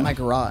that in my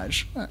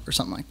garage or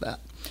something like that.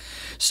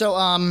 So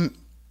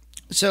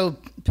so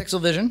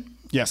Pixel Vision.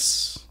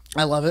 Yes.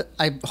 I love it.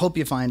 I hope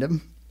you find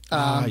him.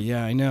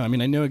 Yeah, I know. I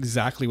mean, I know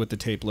exactly what the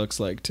tape looks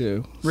like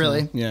too. So,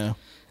 Really? Yeah.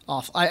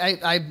 Off.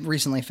 I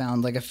recently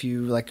found like a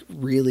few like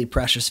really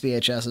precious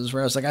VHSs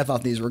where I was like, I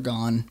thought these were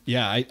gone.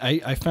 Yeah,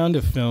 I found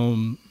a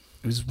film.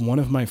 It was one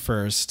of my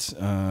first.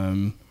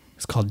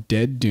 It's called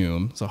Dead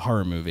Doom. It's a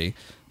horror movie.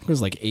 I think it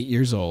was like 8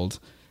 years old,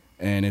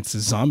 and it's a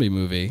zombie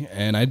movie.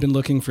 And I'd been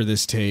looking for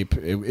this tape.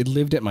 It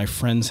lived at my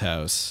friend's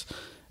house,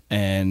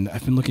 and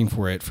I've been looking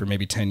for it for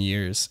maybe 10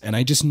 years. And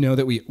I just know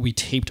that we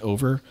taped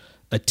over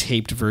a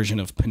taped version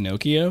of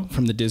Pinocchio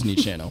from the Disney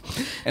Channel.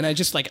 And I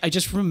just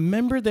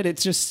remember that it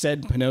just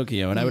said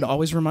Pinocchio. And I would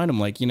always remind him,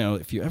 like, you know,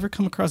 if you ever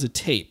come across a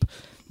tape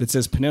that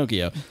says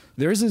Pinocchio,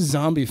 there's a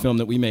zombie film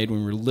that we made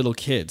when we were little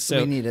kids. So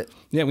We need it.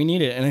 Yeah, we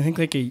need it. And I think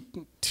like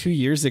 2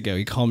 years ago,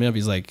 he called me up.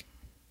 He's like,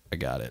 I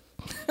got it.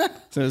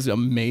 So it was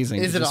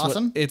amazing. Is it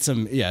awesome? It's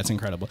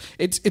incredible.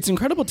 It's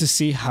incredible to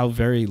see how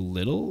very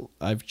little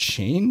I've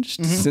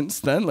changed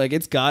since then. Like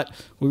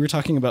we were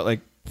talking about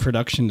like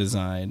production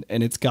design,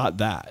 and it's got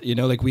that, you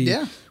know, like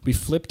we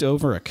flipped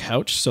over a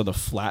couch so the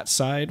flat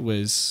side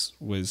was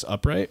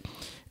upright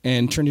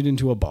and turned it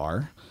into a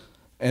bar,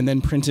 and then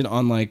printed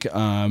on like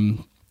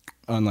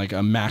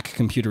a Mac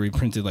computer, we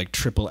printed like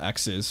triple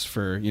X's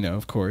for, you know,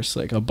 of course,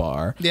 like a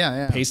bar.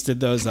 Yeah. Pasted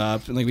those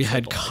up, and like we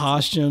had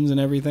costumes and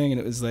everything, and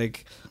it was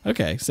like,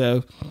 okay,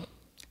 so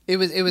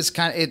It was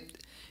kind of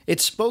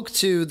it spoke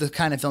to the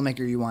kind of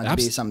filmmaker you want to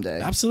be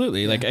someday.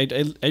 Absolutely. Like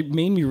it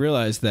made me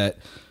realize that,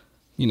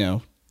 you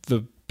know,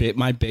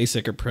 my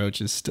basic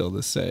approach is still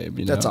the same.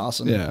 You know? That's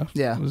awesome. Yeah.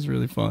 Yeah. It was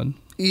really fun.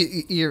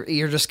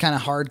 You're just kind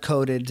of hard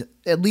coded,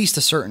 at least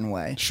a certain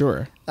way.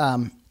 Sure.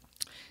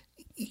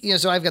 You know,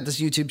 so I've got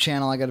this YouTube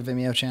channel, I got a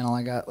Vimeo channel,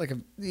 I got like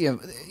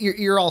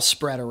you're all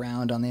spread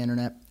around on the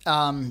internet.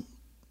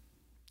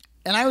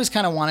 And I always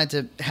kind of wanted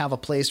to have a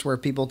place where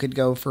people could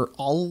go for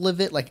all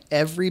of it, like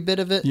every bit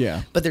of it.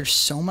 Yeah. But there's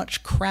so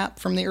much crap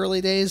from the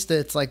early days that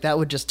it's like that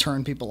would just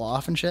turn people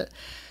off and shit.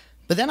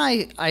 But then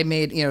I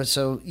made, you know,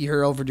 so you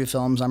hear Overdue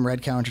Films, I'm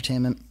Red Cow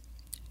Entertainment.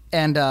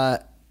 And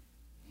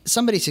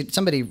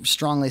somebody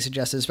strongly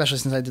suggested, especially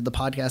since I did the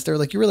podcast, they were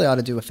like, you really ought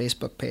to do a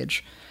Facebook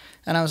page.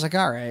 And I was like,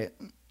 all right.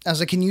 I was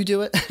like, can you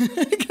do it?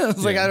 I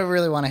was like, I don't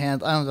really want to I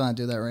don't want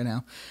to do that right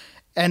now.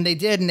 And they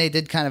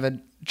did kind of a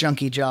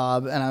junky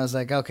job. And I was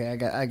like, okay,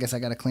 I guess I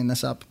got to clean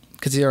this up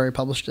because he already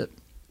published it.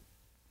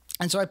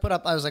 And so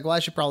I was like, well, I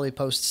should probably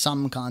post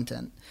some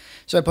content.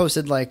 So I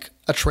posted like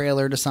a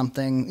trailer to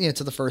something, you know,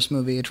 to the first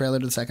movie, a trailer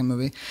to the second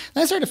movie.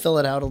 And I started to fill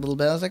it out a little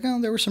bit. I was like, oh,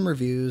 there were some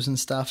reviews and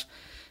stuff.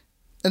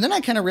 And then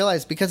I kind of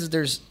realized, because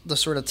there's the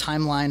sort of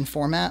timeline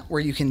format where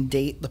you can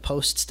date the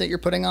posts that you're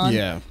putting on.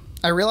 Yeah.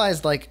 I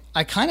realized like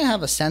I kind of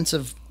have a sense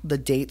of the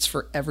dates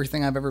for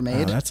everything I've ever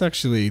made.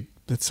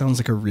 That sounds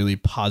like a really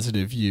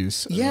positive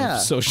use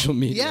of social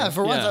media. Yeah,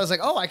 for once I was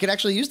like, oh, I could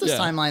actually use this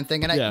timeline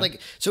thing. And I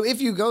like, so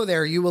if you go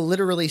there, you will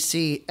literally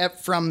see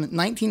from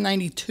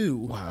 1992.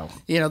 Wow.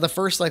 You know, the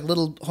first like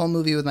little home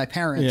movie with my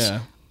parents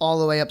all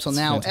the way up till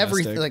now,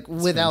 everything like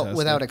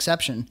without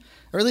exception,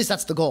 or at least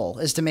that's the goal,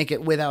 is to make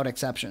it without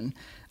exception.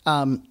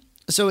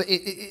 So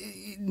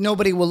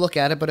nobody will look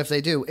at it, but if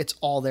they do, it's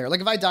all there.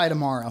 Like if I die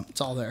tomorrow, it's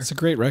all there. It's a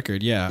great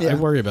record. Yeah. I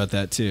worry about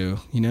that too.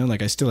 You know,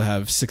 like I still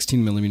have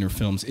 16 millimeter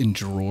films in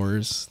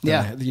drawers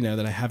that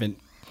I haven't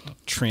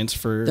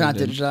transferred. They're not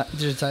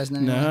digitized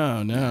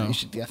anymore. No. You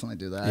should definitely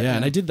do that. Yeah.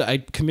 And I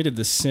committed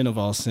the sin of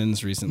all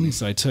sins recently.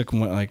 So I took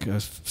like a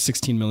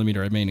 16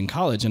 millimeter I made in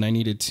college, and I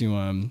needed to,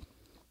 I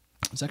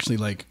was actually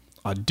like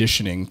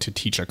auditioning to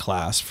teach a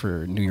class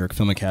for New York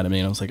Film Academy.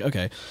 And I was like,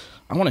 okay,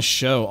 I want to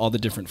show all the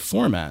different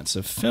formats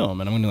of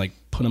film, and I'm going to like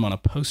put them on a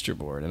poster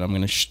board, and I'm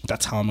going to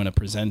that's how I'm going to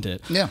present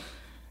it. Yeah.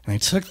 And I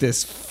took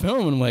this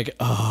film, and I'm like,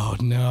 oh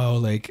no,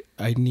 like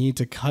I need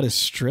to cut a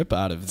strip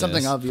out of this.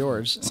 Something of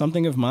yours.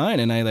 Something of mine.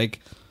 And I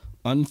like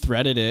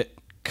unthreaded it,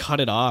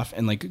 cut it off,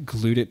 and like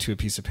glued it to a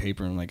piece of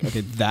paper. And I'm like,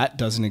 okay, that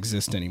doesn't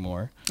exist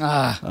anymore.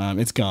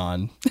 It's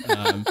gone.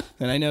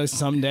 And I know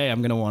someday I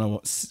want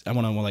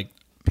to like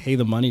pay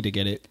the money to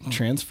get it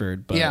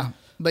transferred. But yeah.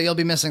 But you'll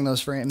be missing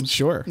those frames.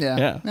 Sure.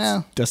 Yeah.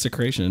 It's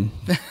desecration.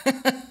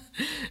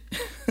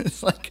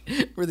 It's like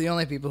we're the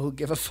only people who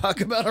give a fuck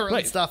about our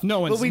own stuff.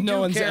 No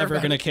one's ever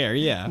going to care.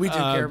 Yeah. We do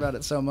care about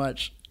it so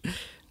much.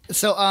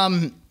 So,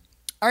 all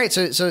right.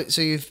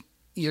 So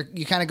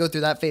you kind of go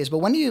through that phase, but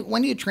when do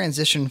you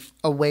transition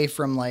away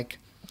from like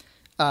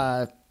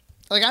I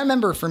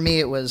remember for me,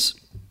 it was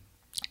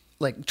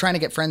like trying to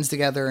get friends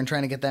together and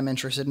trying to get them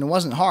interested. And it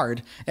wasn't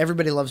hard.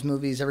 Everybody loves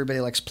movies. Everybody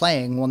likes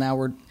playing. Well, now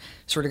we're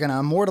sort of going to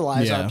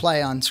immortalize our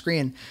play on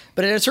screen.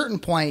 But at a certain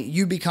point,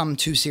 you become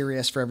too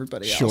serious for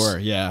everybody else. Sure.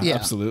 Yeah,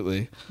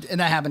 absolutely. And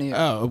that happened to you.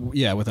 Oh,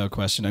 yeah, without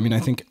question. I mean, I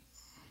think,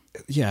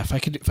 if I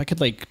could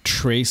like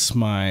trace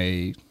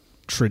my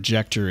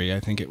trajectory, I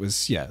think it was,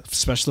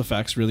 special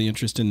effects, really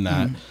interested in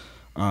that.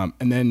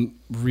 And then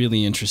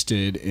really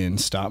interested in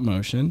stop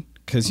motion.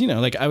 Because,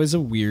 like I was a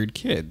weird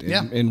kid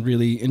and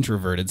really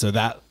introverted. So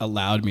that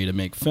allowed me to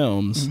make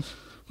films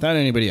without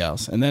anybody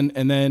else. And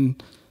then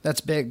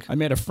that's big. I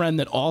made a friend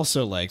that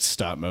also liked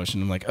stop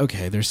motion. I'm like,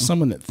 okay, there's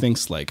someone that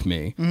thinks like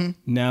me.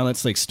 Now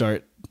let's like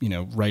start,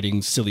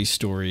 writing silly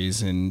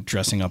stories and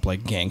dressing up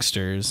like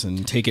gangsters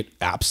and take it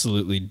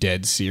absolutely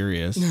dead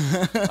serious.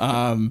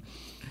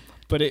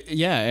 But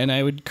and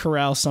I would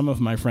corral some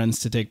of my friends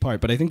to take part.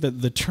 But I think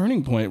that the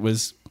turning point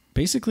was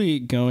basically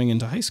going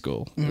into high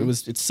school.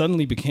 It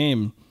suddenly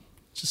became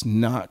just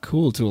not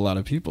cool to a lot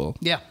of people.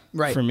 Yeah,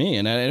 right. For me,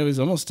 and it was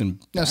almost same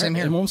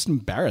here. I'm almost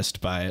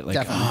embarrassed by it. Like,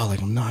 Definitely.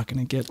 like I'm not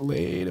gonna get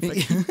laid if I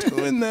keep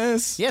doing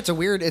this. Yeah,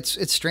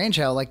 it's strange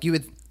how like you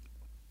would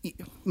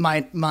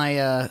my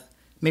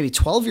maybe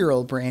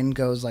 12-year-old brain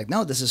goes like,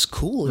 no, this is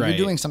cool. Right. You're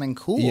doing something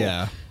cool.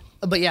 Yeah.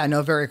 But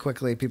very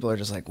quickly people are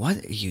just like,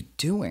 what are you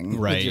doing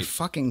with your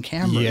fucking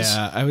cameras?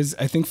 Yeah,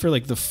 I think for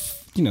like the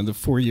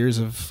 4 years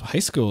of high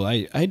school,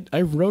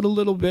 I wrote a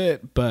little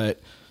bit,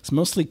 but it's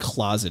mostly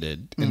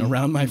closeted. And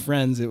around my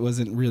friends, I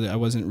wasn't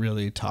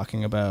really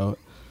talking about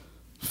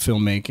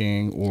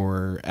filmmaking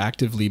or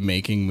actively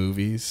making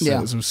movies. So it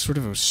was sort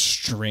of a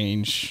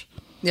strange,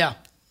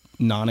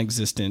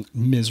 non-existent,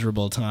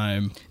 miserable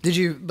time.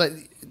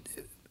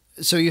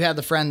 So you had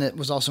the friend that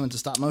was also into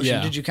stop motion.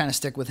 Yeah. Did you kind of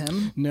stick with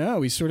him? No,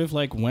 we sort of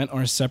like went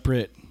our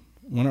separate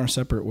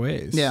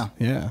ways. Yeah.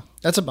 Yeah.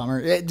 That's a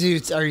bummer.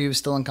 Are you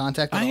still in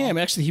contact with I am.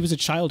 Actually, he was a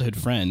childhood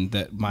friend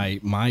that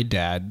my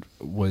dad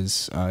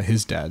was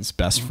his dad's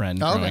best friend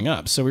growing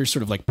up. So we were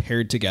sort of like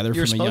paired together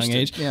from a young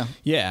age. Yeah.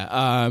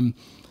 Yeah.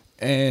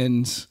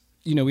 And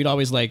we'd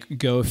always like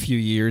go a few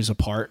years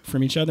apart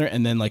from each other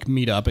and then like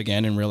meet up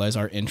again and realize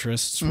our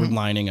interests were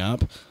lining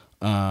up.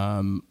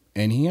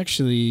 And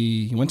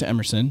he went to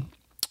Emerson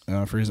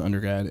for his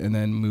undergrad and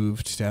then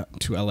moved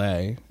to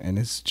LA and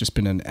has just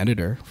been an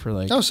editor for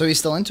like... Oh, so he's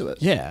still into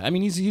it. Yeah. I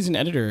mean, he's an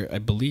editor, I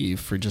believe,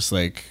 for just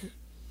like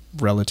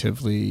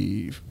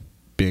relatively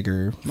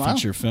bigger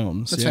feature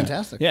films. That's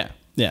fantastic. Yeah.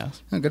 Yeah.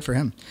 Oh, good for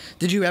him.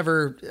 Did you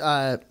ever,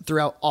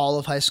 throughout all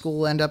of high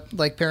school, end up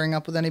like pairing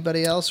up with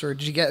anybody else, or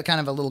did you get kind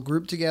of a little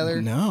group together?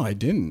 No, I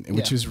didn't.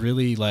 Which was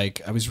really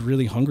like I was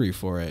really hungry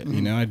for it.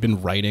 I'd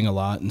been writing a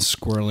lot and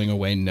squirreling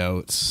away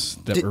notes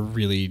that were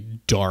really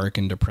dark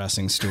and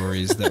depressing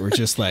stories that were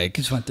just like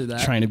just went through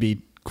that. Trying to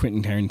be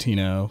Quentin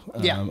Tarantino.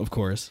 Of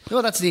course.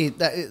 Well, that's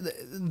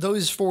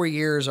those 4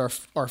 years are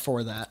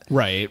for that,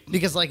 right?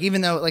 Because like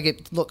even though like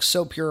it looks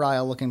so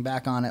puerile looking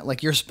back on it,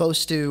 like you're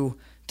supposed to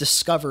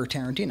discover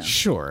Tarantino.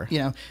 Sure.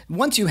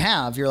 Once you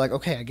have, you're like,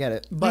 okay, I get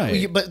it.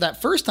 But but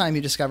that first time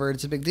you discover it,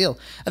 it's a big deal.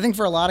 I think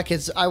for a lot of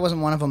kids, I wasn't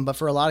one of them, but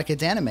for a lot of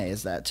kids, anime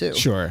is that too.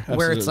 Sure. Absolutely.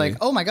 Where it's like,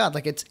 oh my God,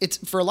 like it's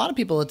for a lot of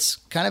people, it's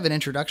kind of an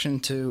introduction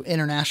to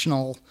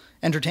international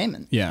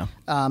entertainment. Yeah.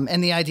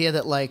 And the idea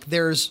that like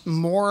there's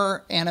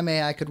more anime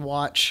I could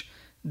watch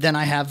than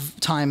I have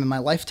time in my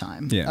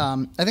lifetime.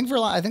 Yeah. I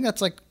think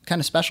that's like kind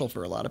of special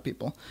for a lot of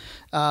people.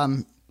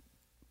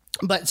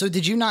 But so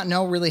did you not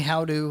know really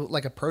how to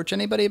like approach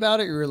anybody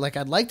about it? You were like,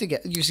 I'd like to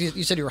get, you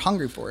said you were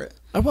hungry for it.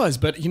 I was,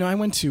 but I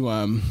went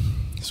to,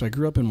 so I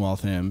grew up in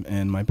Waltham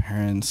and my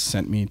parents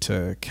sent me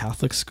to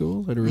Catholic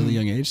school at a really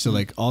young age. So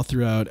like all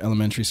throughout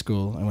elementary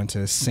school, I went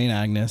to St.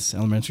 Agnes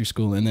Elementary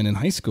School. And then in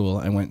high school,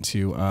 I went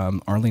to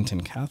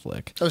Arlington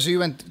Catholic. Oh, so you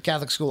went to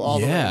Catholic school all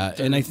the way? Yeah.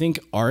 And I think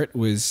art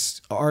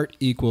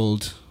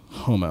equaled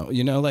homo,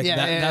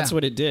 that's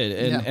what it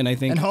did. And I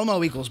think... And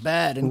homo equals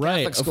bad in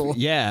Catholic school.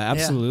 Yeah,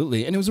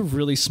 absolutely. And it was a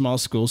really small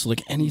school, so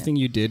like anything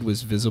you did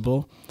was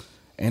visible.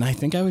 And I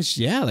think I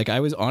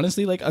was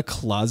honestly like a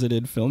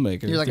closeted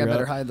filmmaker. You're like, I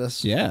better hide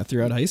this. Yeah,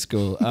 throughout high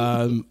school.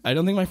 I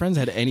don't think my friends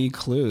had any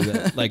clue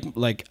that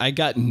like I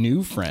got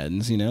new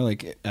friends,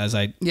 like as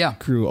I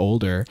grew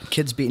older.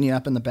 Kids beating you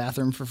up in the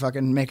bathroom for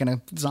fucking making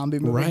a zombie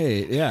movie.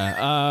 Right,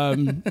 yeah.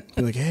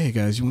 They're like, hey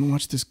guys, you want to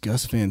watch this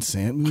Gus Van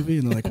Sant movie?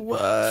 And they're like, what?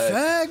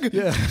 Fag?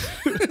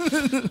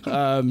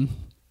 Yeah.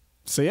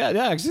 So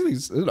actually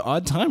it's an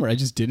odd time where I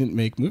just didn't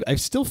make movies. I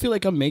still feel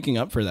like I'm making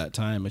up for that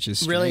time, which is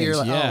strange. Really? You're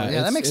like,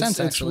 that makes sense.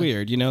 It's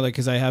weird, like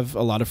because I have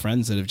a lot of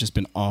friends that have just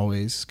been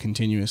always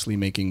continuously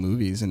making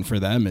movies, and for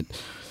them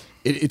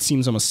it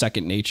seems almost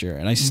second nature.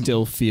 And I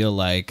still feel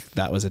like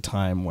that was a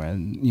time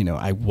when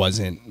I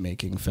wasn't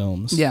making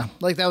films. Yeah,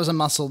 like that was a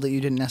muscle that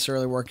you didn't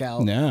necessarily work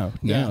out. No.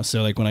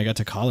 So like when I got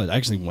to college, I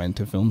actually went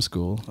to film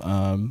school.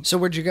 So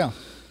where'd you go?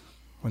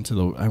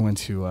 I went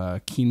to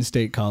Keene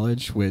State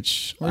College,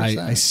 which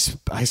I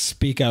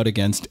speak out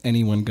against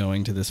anyone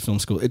going to this film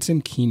school. It's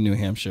in Keene, New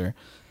Hampshire,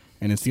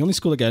 and it's the only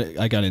school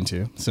I got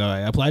into. So I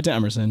applied to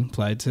Emerson,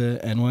 applied to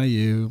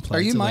NYU.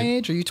 Are you my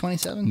age? Are you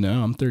 27?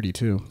 No, I'm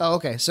 32. Oh,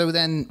 okay. So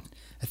then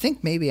I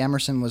think maybe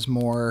Emerson was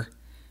more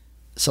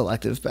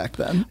selective back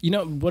then. You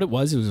know what it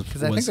was? It was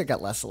Because I think they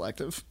got less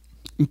selective.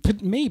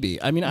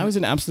 maybe. I mean, I was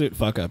an absolute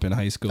fuck up in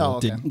high school. Oh,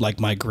 okay. Like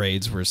my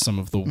grades were some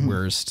of the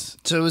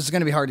worst. So it was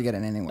going to be hard to get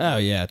in anyway. Oh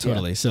yeah,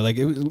 totally. So like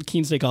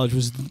Keene State College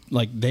was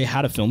like they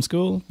had a film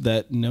school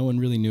that no one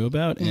really knew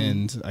about,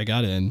 and I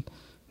got in.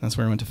 That's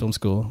where I went to film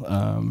school.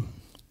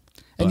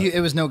 And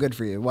it was no good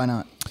for you. Why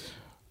not?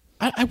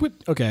 I would,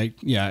 okay,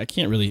 yeah, I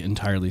can't really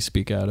entirely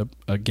speak out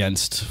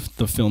against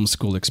the film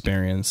school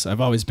experience.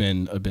 I've always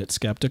been a bit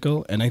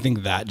skeptical, and I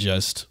think that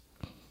just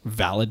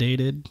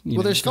validated.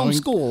 There's film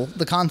school,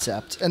 the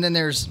concept, and then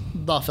there's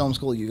the film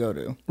school you go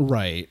to.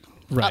 Right.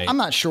 I'm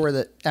not sure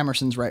that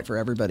Emerson's right for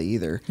everybody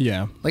either.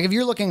 Yeah. Like if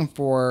you're looking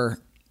for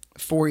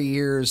 4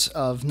 years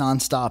of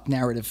nonstop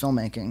narrative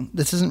filmmaking,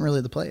 this isn't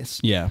really the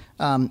place. Yeah.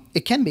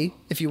 It can be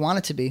if you want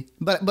it to be,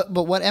 but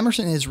what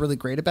Emerson is really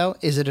great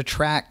about is it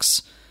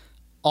attracts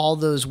all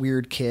those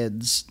weird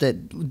kids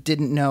that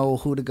didn't know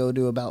who to go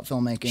to about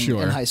filmmaking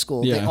in high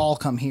school. Yeah. They all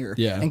come here.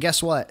 Yeah. And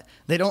guess what?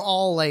 They don't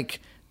all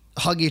like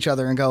hug each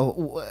other and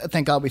go,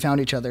 thank God we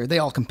found each other. They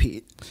all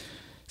compete.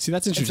 See,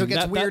 that's interesting. And so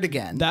it gets weird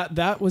again.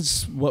 That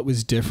was what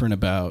was different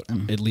about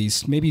at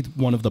least maybe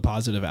one of the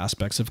positive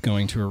aspects of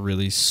going to a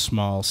really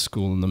small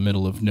school in the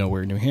middle of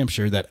nowhere, New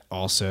Hampshire, that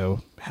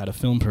also had a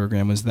film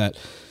program was that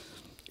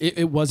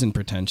it wasn't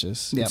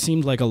pretentious. Yep. It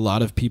seemed like a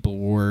lot of people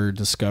were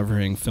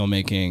discovering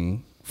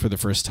filmmaking for the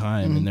first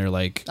time in their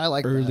early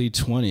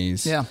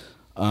 20s. Yeah.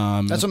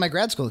 That's what my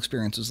grad school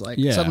experience was like.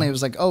 Yeah. Suddenly it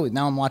was like, oh,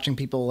 now I'm watching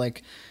people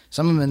like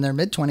some of them in their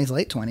mid-20s,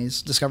 late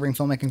 20s, discovering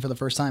filmmaking for the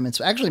first time.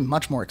 It's actually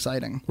much more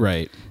exciting.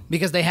 Right.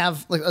 Because they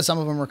have, like, some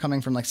of them were coming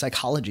from like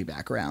psychology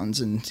backgrounds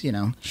and, you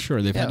know.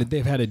 Sure, they've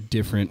had a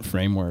different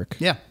framework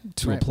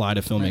to apply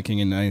to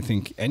filmmaking, and I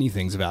think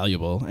anything's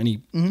valuable.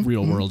 Any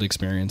real-world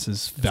experience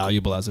is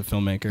valuable as a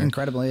filmmaker.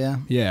 Incredibly, yeah.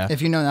 Yeah.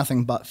 If you know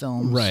nothing but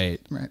films. Right.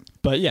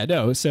 But yeah,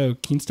 no, so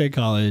Keene State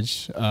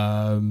College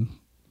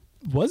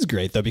was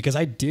great though, because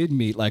I did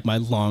meet like my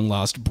long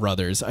lost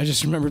brothers. I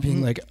just remember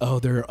being like, oh,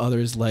 there are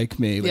others like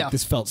me. Like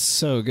this felt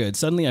so good.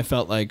 Suddenly I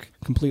felt like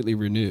completely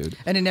renewed.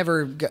 And it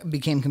never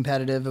became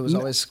competitive. It was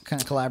always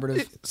kind of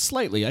collaborative.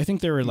 Slightly. I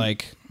think there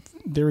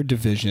were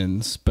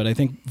divisions, but I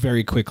think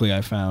very quickly I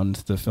found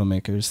the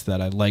filmmakers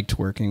that I liked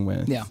working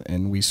with,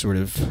 and we sort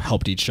of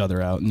helped each other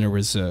out, and there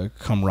was a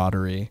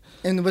camaraderie.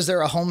 And was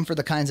there a home for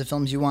the kinds of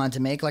films you wanted to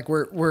make? Like,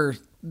 were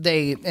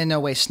they in no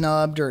way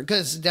snubbed, or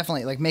because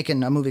definitely like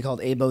making a movie called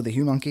Abo the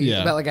Hue Monkey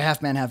about like a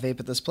half man half ape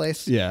at this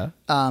place.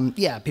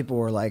 People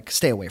were like,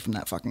 stay away from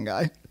that fucking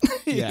guy.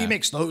 He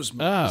makes those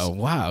movies. Oh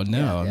wow,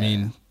 no, I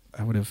mean,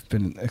 I would have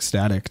been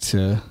ecstatic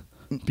to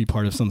be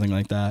part of something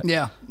like that.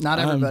 Yeah, not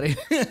everybody.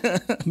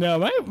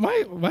 No,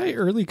 my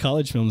early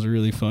college films are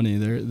really funny.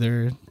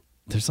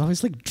 There's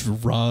always like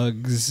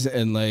drugs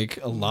and like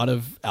a lot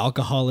of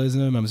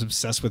alcoholism. I was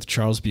obsessed with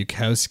Charles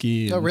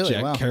Bukowski and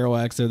Jack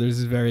Kerouac. So there's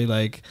this very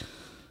like,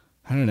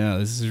 I don't know,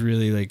 this is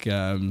really like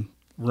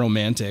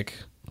romantic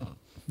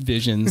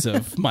visions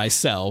of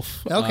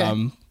myself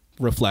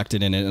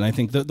reflected in it. And I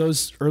think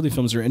those early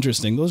films are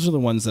interesting. Those are the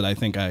ones that I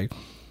think I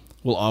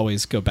will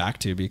always go back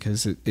to,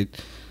 because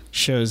it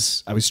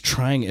shows I was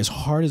trying as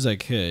hard as I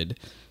could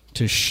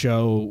to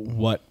show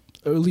what,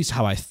 or at least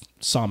how I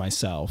saw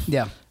myself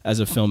as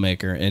a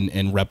filmmaker,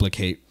 and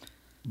replicate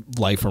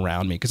life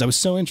around me, because I was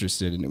so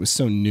interested and it was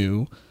so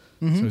new.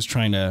 So I was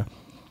trying to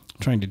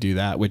do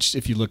that, which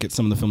if you look at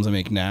some of the films I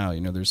make now, you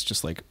know, there's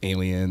just like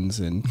aliens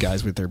and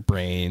guys with their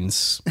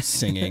brains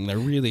singing. They're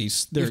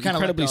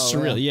incredibly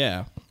surreal.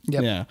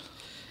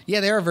 Yeah,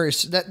 they are very.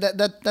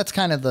 That's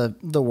kind of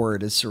the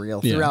word is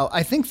surreal throughout.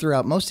 I think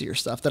throughout most of your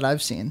stuff that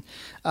I've seen,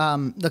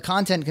 the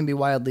content can be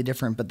wildly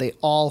different, but they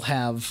all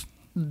have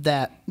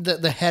that.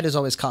 The head is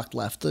always cocked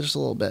left, just a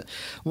little bit.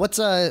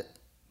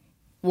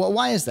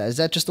 Why is that? Is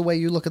that just the way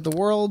you look at the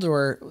world,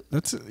 or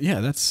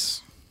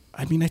that's.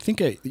 I mean, I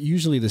think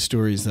usually the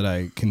stories that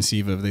I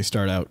conceive of, they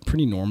start out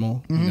pretty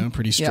normal, you know,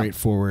 pretty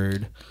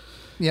straightforward.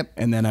 Yep.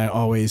 And then I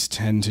always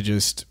tend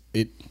to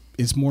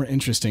it's more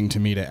interesting to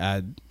me to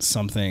add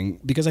something,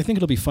 because I think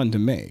it'll be fun to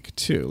make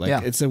too.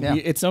 Like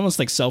it's almost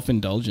like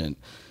self-indulgent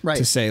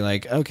to say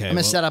like, okay, I'm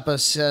gonna set up a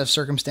set of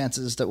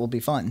circumstances that will be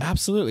fun.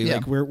 Absolutely.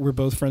 Like we're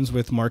both friends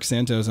with Mark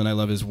Santos, and I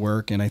love his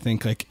work. And I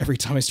think like every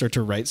time I start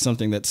to write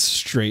something that's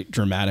straight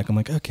dramatic, I'm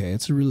like, okay,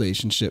 it's a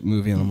relationship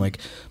movie. And I'm like,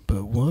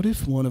 but what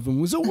if one of them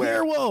was a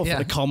werewolf? And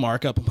I call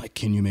Mark up. I'm like,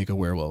 can you make a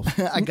werewolf?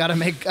 I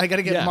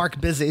gotta get Mark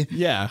busy.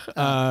 Yeah.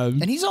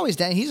 And he's always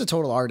down. He's a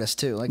total artist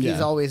too. Like he's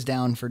always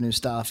down for new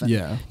stuff.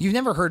 And you've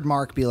never heard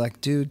Mark be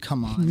like, dude,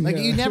 come on. Like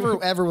you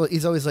never ever will.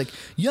 He's always like,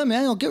 yeah,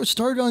 man, I'll get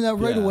started on that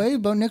right away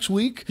about next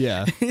week.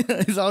 Yeah.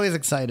 He's always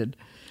excited.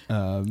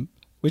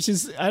 Which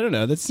is, I don't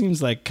know, that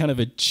seems like kind of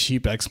a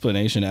cheap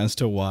explanation as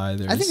to why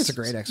there's... I think it's a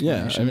great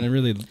explanation. Yeah, I mean, I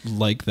really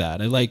like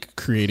that. I like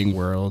creating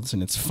worlds,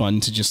 and it's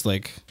fun to just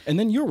like... And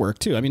then your work,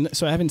 too. I mean,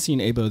 so I haven't seen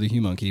Abo the Hue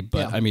Monkey,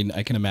 but I mean,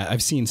 I can imagine...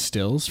 I've seen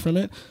stills from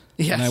it.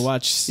 Yes. And I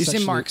watched. You've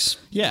seen Marks.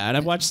 Yeah, and I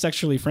watched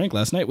Sexually Frank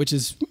last night, which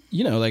is,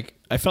 like,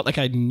 I felt like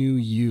I knew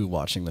you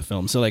watching the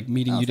film. So, like,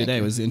 meeting you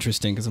today was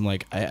interesting because I'm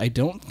like, I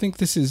don't think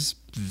this is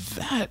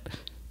that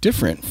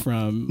different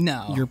from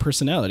your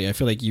personality. I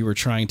feel like you were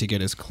trying to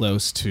get as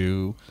close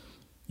to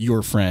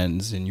your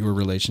friends and your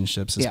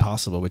relationships as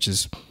possible, which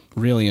is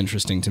really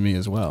interesting to me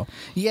as well.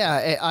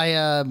 Yeah,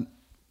 I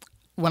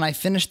when I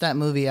finished that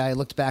movie, I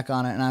looked back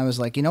on it and I was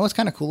like, you know what's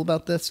kind of cool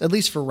about this? At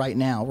least for right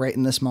now, right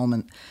in this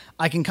moment,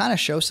 I can kind of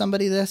show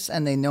somebody this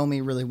and they know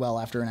me really well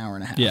after an hour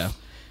and a half. Yeah.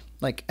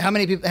 Like how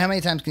many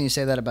times can you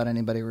say that about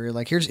anybody where you're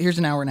like, here's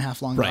an hour and a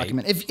half long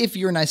document if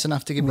you're nice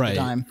enough to give me the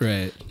time.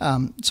 Right.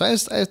 So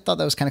I thought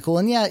that was kind of cool.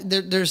 And yeah,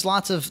 there's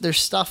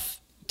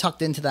stuff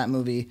tucked into that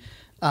movie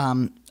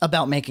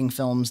about making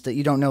films that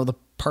you don't know the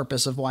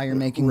purpose of why you're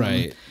making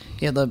them.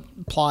 Yeah, the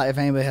plot, if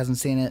anybody hasn't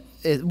seen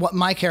it, what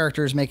my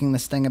character is making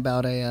this thing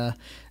about a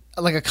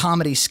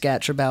comedy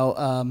sketch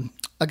about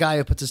a guy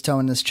who puts his toe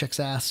in this chick's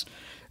ass,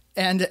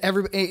 and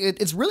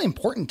it's really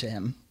important to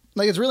him.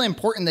 Like it's really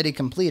important that he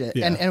complete it.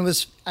 And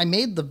I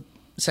made the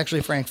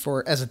Sexually Frank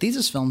as a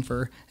thesis film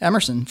for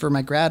Emerson for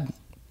my grad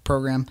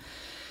program.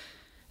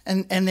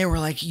 And they were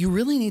like, you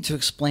really need to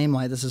explain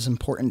why this is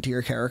important to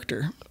your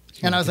character.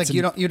 And I was like,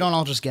 you don't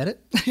all just get it?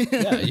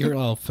 Yeah, you're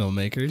all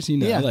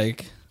filmmakers,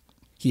 like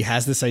he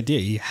has this idea.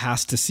 He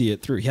has to see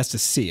it through. He has to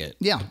see it.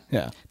 Yeah.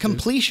 Yeah.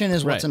 Completion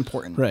is what's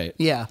important. Right.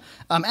 Yeah.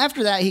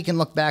 After that, he can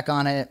look back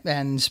on it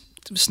and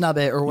snub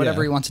it or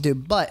whatever he wants to do.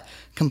 But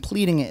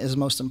completing it is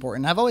most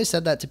important. I've always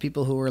said that to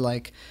people who are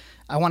like,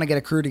 I want to get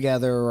a crew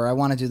together or I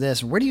want to do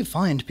this. Where do you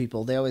find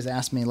people? They always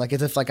ask me, like,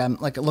 as if like I'm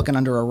like looking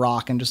under a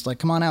rock and just like,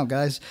 come on out,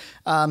 guys.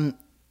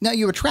 No,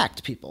 you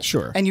attract people.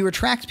 Sure. And you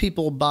attract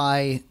people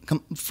by,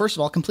 first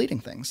of all, completing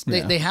things.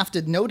 They have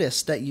to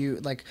notice that you,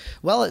 like,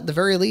 well, at the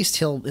very least,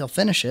 he'll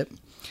finish it.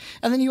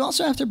 And then you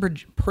also have to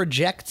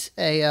project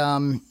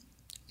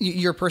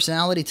your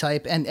personality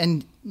type.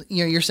 And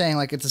you're saying,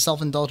 like, it's a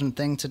self-indulgent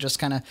thing to just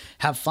kind of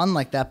have fun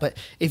like that. But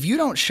if you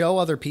don't show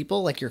other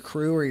people, like your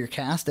crew or your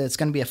cast, that it's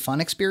going to be a fun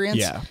experience.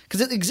 Yeah.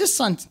 Because it exists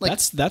on, like...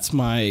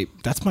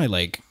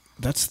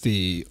 That's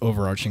the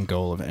overarching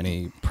goal of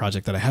any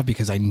project that I have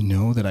because I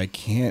know that I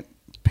can't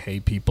pay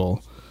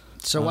people.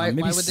 So why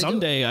would they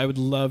someday I would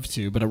love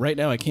to, but right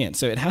now I can't.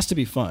 So it has to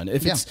be fun.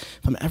 If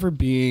I'm ever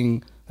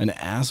being an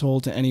asshole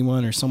to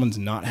anyone or someone's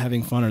not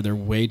having fun or they're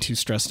way too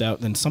stressed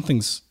out, then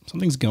something's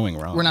going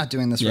wrong. We're not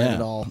doing this right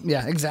at all.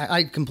 Yeah, exactly.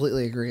 I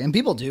completely agree. And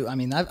people do. I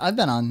mean, I've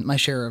been on my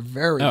share of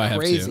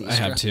crazy. I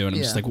have too. And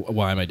I'm just like,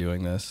 why am I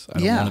doing this? I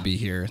don't want to be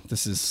here.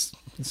 This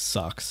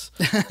sucks.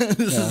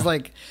 This is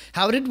like,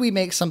 how did we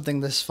make something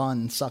this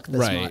fun suck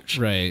this much?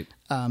 Right.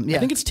 I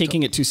think it's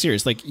taking it too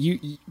serious. Like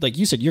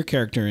you said, your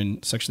character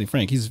in Sexually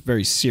Frank, he's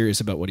very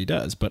serious about what he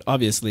does, but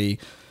obviously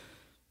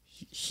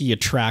he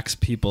attracts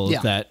people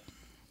that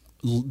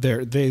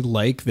they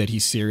like that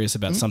he's serious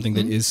about something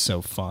that is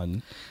so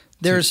fun.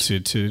 To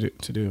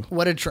do.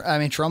 What did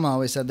Troma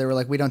always said? They were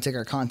like, we don't take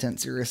our content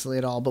seriously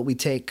at all, but we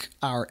take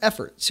our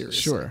effort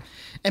seriously. Sure.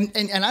 And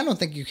I don't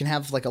think you can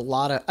have like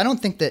I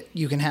don't think that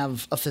you can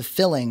have a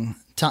fulfilling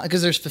time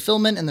because there's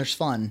fulfillment and there's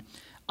fun.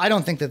 I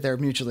don't think that they're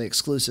mutually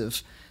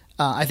exclusive.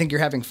 I think you're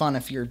having fun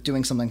if you're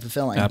doing something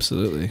fulfilling.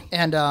 Absolutely.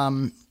 And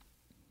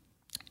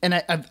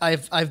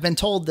I've been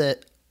told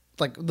that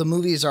like the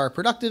movies are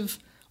productive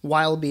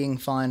while being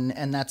fun,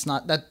 and that's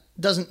not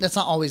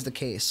always the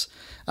case.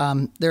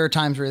 There are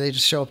times where they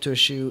just show up to a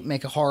shoot,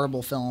 make a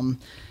horrible film,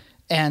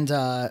 and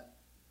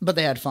but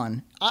they had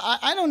fun.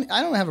 I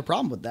don't have a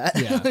problem with that.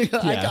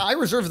 Yeah. I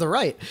reserve the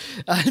right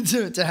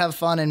to have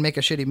fun and make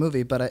a shitty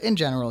movie, but in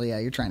general,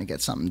 you're trying to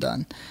get something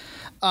done.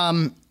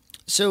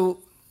 So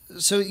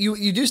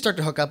you do start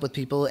to hook up with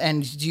people,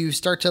 and you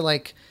start to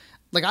like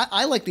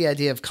I like the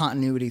idea of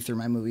continuity through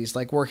my movies,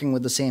 like working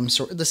with the same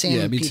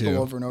people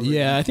over and over.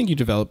 Yeah, again. I think you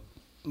develop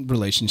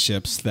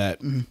relationships that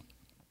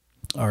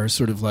are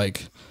sort of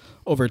like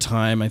over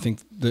time. I think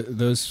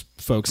those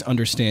folks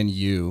understand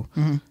you.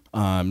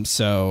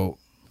 So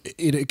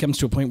it comes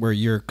to a point where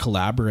you're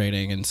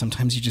collaborating, and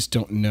sometimes you just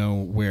don't know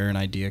where an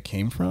idea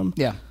came from.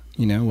 Yeah.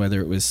 Whether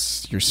it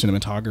was your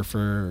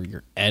cinematographer or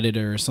your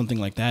editor or something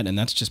like that. And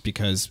that's just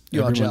because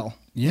you all gel.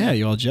 Yeah,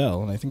 you all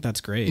gel. And I think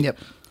that's great. Yep.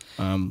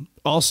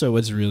 Also,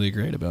 what's really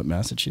great about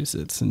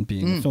Massachusetts and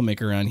being a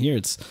filmmaker around here,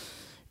 it's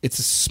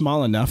a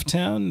small enough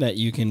town that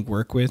you can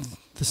work with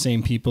the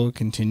same people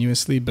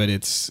continuously, but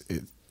it's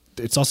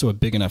also a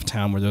big enough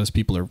town where those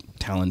people are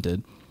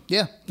talented.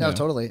 Yeah, no,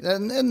 totally.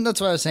 And that's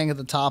what I was saying at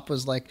the top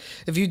was like,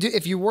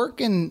 if you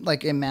work in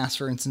Mass,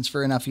 for instance,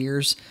 for enough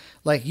years,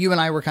 like you and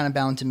I were kind of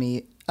bound to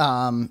meet.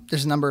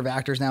 There's a number of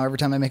actors now. Every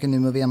time I make a new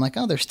movie, I'm like,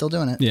 oh, they're still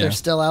doing it. Yeah. They're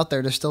still out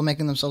there. They're still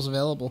making themselves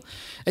available.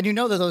 And you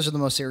know that those are the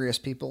most serious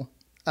people.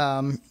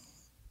 That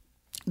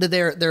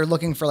they're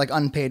looking for like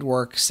unpaid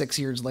work 6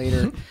 years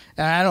later.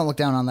 And I don't look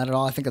down on that at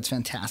all. I think that's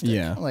fantastic.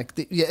 Yeah.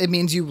 It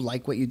means you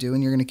like what you do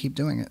and you're going to keep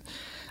doing it.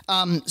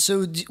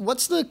 So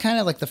what's the kind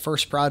of like the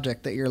first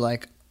project that you're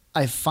like,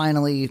 I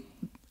finally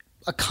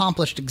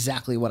accomplished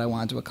exactly what I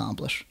wanted to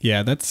accomplish?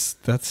 Yeah, that's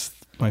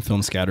my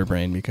film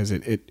Scatterbrain because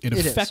it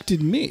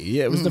affected me.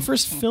 Yeah, it was the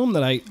first film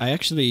that I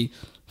actually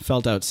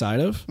felt outside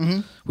of,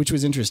 which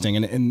was interesting.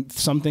 And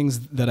some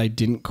things that I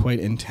didn't quite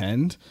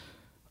intend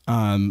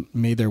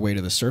made their way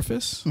to the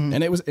surface,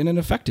 and it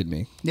affected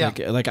me. Yeah.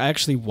 Like I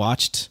actually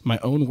watched my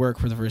own work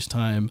for the first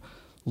time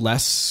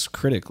less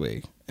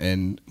critically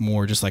and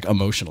more just like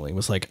emotionally. It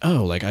was like,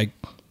 oh, like I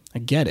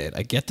get it.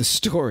 I get the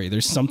story.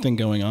 There's something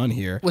going on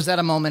here. Was that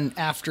a moment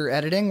after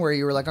editing where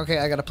you were like, okay,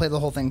 I got to play the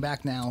whole thing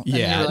back now? And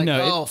Yeah, you were like,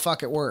 no,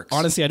 fuck, it works.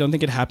 Honestly, I don't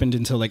think it happened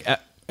until like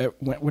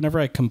whenever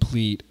I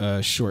complete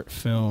a short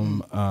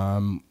film,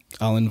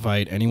 I'll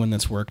invite anyone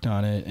that's worked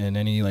on it and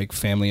any like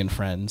family and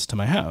friends to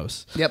my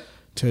house. Yep.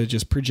 To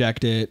just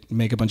project it,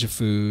 make a bunch of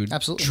food,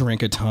 Absolutely.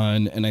 drink a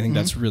ton, and I think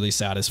that's really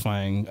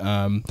satisfying.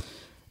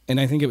 And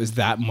I think it was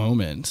that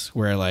moment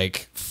where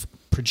like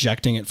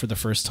projecting it for the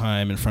first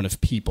time in front of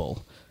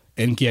people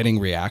and getting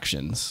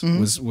reactions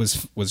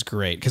was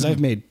great, because I've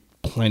made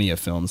plenty of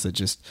films that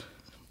just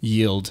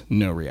yield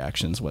no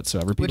reactions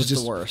whatsoever. People Which is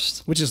just, the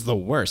worst. Which is the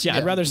worst. Yeah,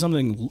 I'd rather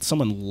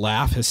someone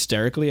laugh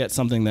hysterically at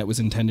something that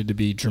was intended to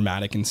be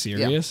dramatic and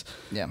serious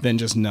than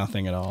just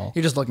nothing at all.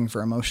 You're just looking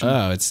for emotion.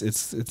 Oh,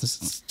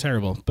 it's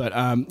terrible. But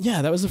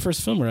yeah, that was the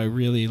first film where I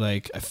really I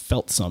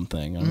felt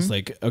something. I was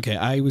like, okay,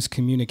 I was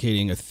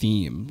communicating a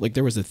theme. Like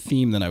there was a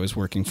theme that I was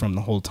working from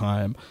the whole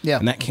time. Yeah.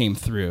 And that came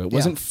through. It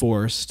wasn't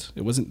forced.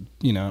 It wasn't,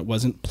 it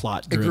wasn't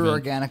plot driven. It grew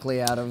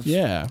organically out of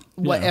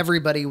what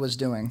everybody was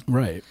doing.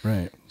 Right.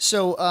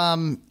 So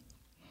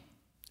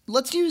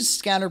let's use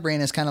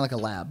Scatterbrain as kind of like a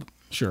lab.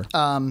 Sure.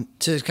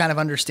 To kind of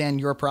understand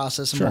your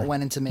process and what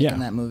went into making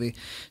that movie.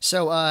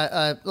 So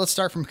let's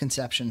start from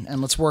conception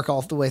and let's work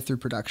all the way through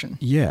production.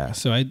 Yeah.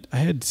 So I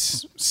had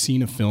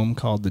seen a film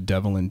called The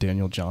Devil and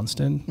Daniel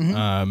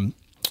Johnston,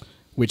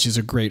 which is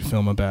a great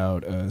film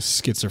about a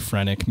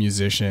schizophrenic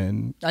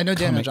musician. I know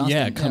Daniel Johnston.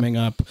 Yeah, coming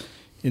up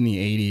in the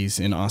 80s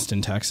in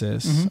Austin,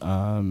 Texas.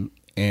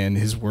 And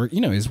his work,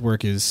 his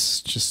work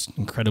is just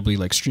incredibly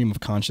like stream of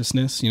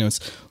consciousness. It's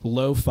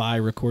lo-fi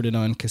recorded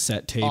on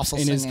cassette tapes. Awful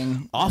and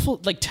singing.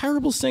 Awful, like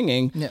terrible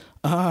singing. Yeah.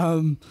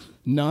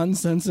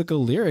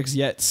 Nonsensical lyrics,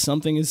 yet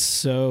something is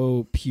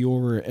so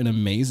pure and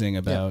amazing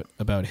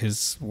about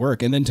his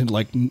work. And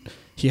then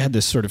he had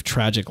this sort of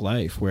tragic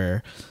life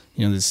where,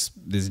 this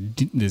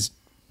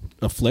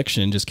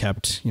affliction just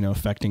kept,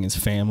 affecting his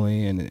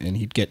family, and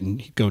he'd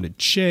go to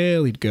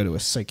jail, he'd go to a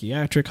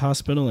psychiatric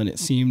hospital, and it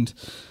seemed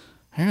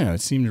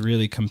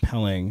really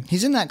compelling.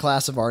 He's in that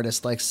class of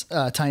artists like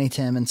Tiny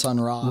Tim and Sun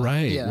Ra.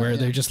 Right, where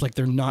they're just like,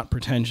 they're not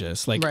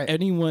pretentious. Like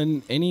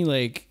anyone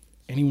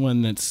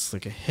that's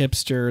like a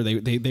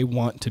hipster, they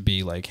want to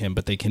be like him,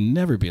 but they can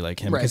never be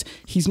like him because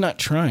he's not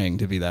trying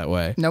to be that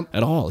way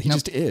at all. He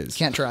just is.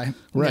 Can't try.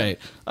 Right.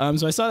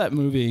 So I saw that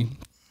movie.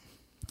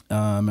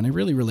 And I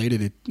really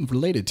related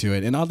to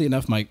it. And oddly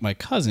enough, my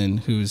cousin,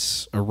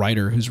 who's a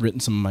writer who's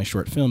written some of my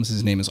short films,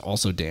 his name is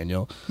also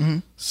Daniel,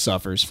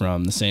 suffers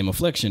from the same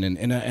affliction.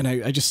 And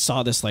I just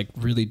saw this like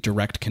really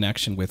direct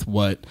connection with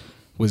what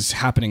was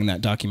happening in that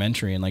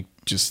documentary. And like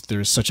just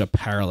there's such a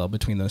parallel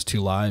between those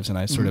two lives. And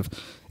I sort of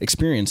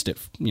experienced it,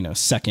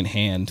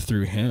 secondhand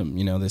through him,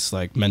 this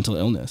like mental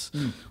illness,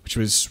 which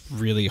was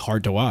really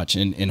hard to watch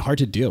and hard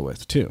to deal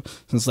with too.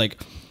 So it's like,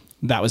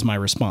 that was my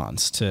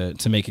response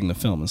to making the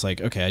film. It's like,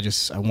 okay,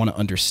 I want to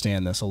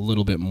understand this a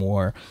little bit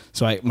more.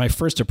 So my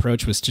first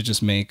approach was to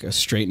just make a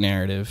straight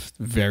narrative,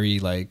 very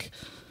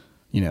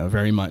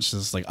very much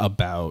just like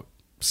about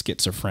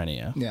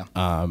schizophrenia. Yeah.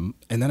 And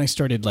then I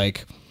started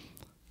like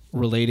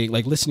relating,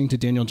 like listening to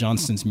Daniel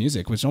Johnston's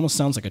music, which almost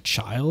sounds like a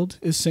child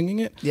is singing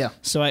it. Yeah.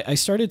 So I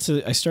started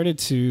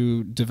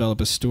to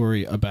develop a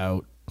story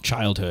about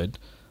childhood.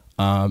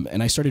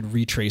 And I started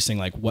retracing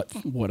like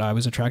what I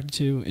was attracted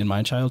to in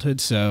my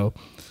childhood. So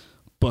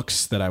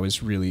books that I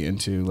was really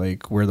into,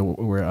 like where the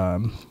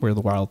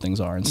wild things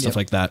are and stuff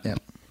like that. Yep.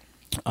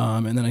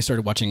 And then I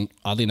started watching,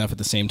 oddly enough, at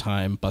the same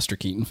time, Buster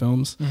Keaton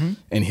films,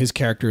 and his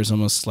character is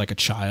almost like a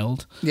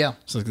child. Yeah,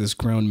 it's like this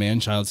grown man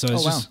child. So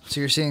so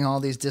you're seeing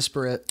all these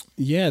disparate.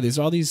 Yeah, there's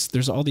all these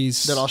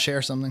that all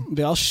share something.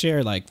 They all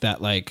share like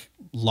that, like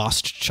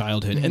lost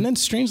childhood. And then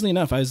strangely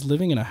enough, I was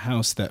living in a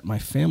house that my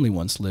family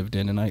once lived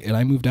in, and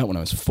I moved out when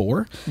I was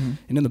 4, and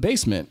in the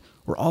basement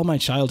were all my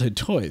childhood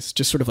toys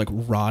just sort of like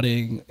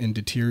rotting and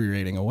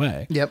deteriorating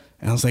away. Yep.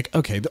 And I was like,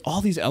 okay, all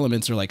these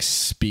elements are like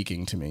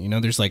speaking to me.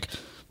 There's like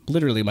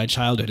literally my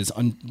childhood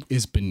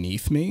is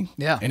beneath me.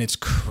 Yeah. And it's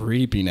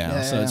creepy now.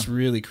 Yeah, it's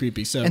really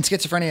creepy. So, and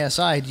schizophrenia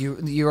aside,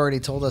 you already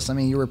told us, I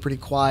mean, you were pretty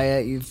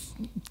quiet. You've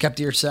kept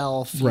to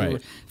yourself. You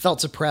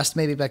felt suppressed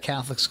maybe by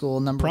Catholic school.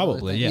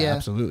 Probably. Yeah,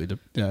 absolutely.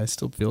 Yeah. I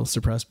still feel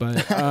suppressed by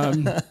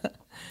it.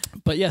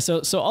 But yeah,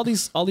 so all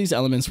these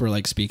elements were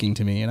like speaking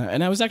to me,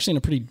 and I was actually in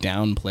a pretty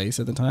down place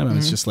at the time. I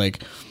was just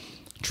like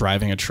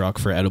driving a truck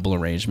for edible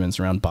arrangements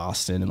around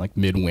Boston in like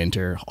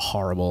midwinter,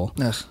 horrible,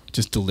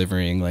 just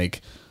delivering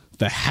like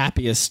the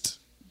happiest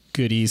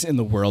goodies in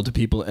the world to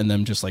people and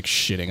them just like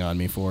shitting on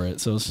me for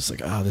it. So it's just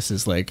like, oh, this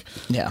is like,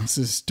 this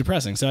is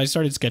depressing. So I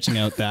started sketching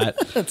out that.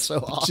 That's so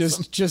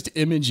awesome. Just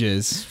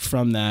images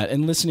from that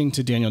and listening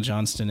to Daniel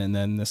Johnston and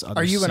then this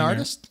other Are you singer. an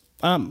artist?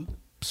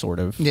 Sort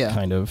of, Yeah.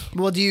 kind of.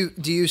 Well, do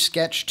you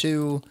sketch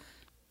to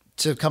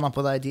come up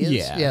with ideas?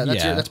 Yeah,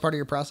 That's part of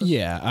your process.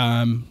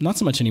 Yeah, not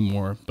so much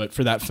anymore. But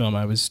for that film,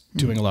 I was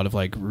doing a lot of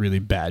like really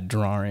bad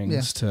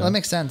drawings. Well, that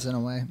makes sense in a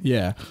way.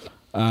 Yeah.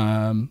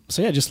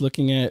 So yeah, just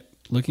looking at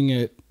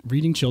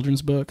reading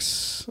children's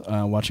books,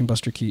 watching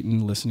Buster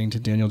Keaton, listening to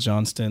Daniel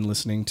Johnston,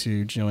 listening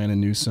to Joanna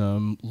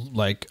Newsom,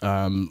 like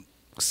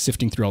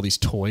sifting through all these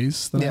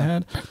toys that I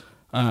had.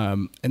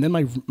 And then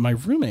my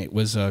roommate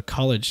was a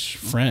college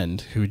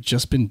friend who had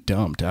just been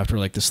dumped after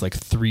like this like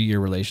 3-year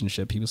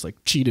relationship. He was like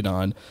cheated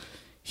on.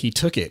 He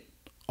took it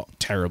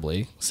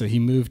terribly. So he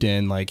moved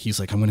in, like he's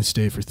like, I'm going to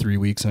stay for 3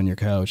 weeks on your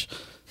couch.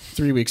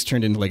 3 weeks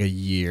turned into like a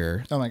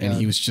year. Oh my God. And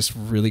he was just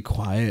really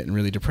quiet and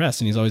really depressed.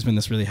 And he's always been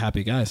this really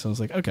happy guy. So I was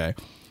like, okay,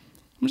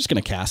 I'm just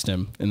going to cast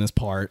him in this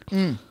part.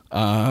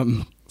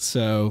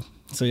 So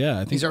yeah, I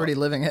think He's already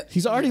living it.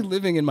 he's already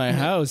living in my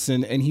house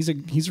and he's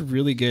a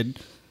really good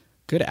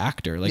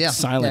actor, like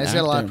silent he's actor.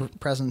 got a lot of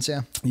presence.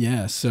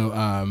 Yeah. So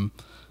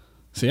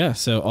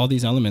all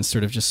these elements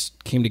sort of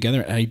just came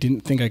together. And I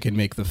didn't think I could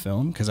make the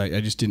film because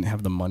I just didn't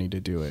have the money to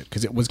do it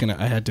because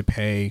I had to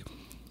pay.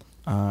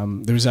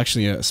 There was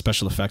actually a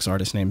special effects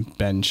artist named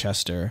Ben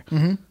Chester,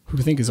 who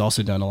I think has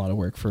also done a lot of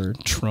work for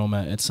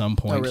Trauma at some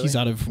point. Oh, really? He's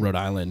out of Rhode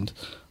Island.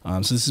 So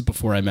this is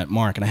before I met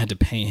Mark, and I had to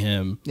pay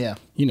him,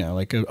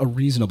 like a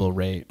reasonable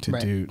rate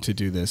to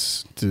do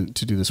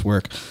this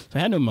work. So I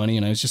had no money,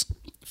 and I was just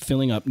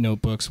filling up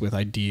notebooks with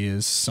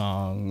ideas,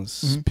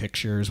 songs,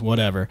 pictures,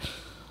 whatever.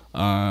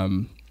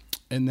 And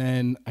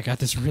then I got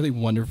this really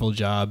wonderful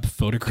job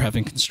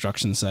photographing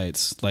construction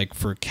sites, like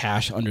for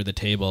cash under the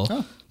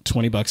table,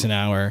 $20 an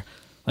hour.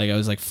 Like I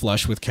was like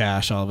flush with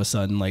cash all of a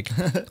sudden, like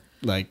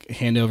like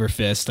hand over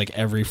fist, like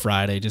every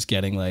Friday, just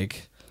getting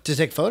like To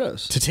take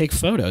photos.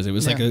 It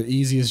was like the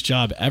easiest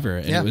job ever.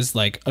 And it was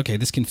like, okay,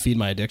 this can feed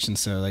my addiction.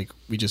 So like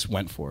we just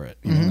went for it.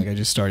 You know, like I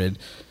just started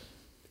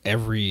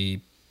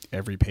every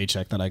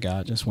paycheck that I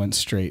got just went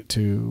straight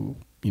to,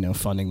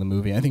 funding the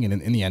movie. I think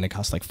in the end it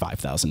cost like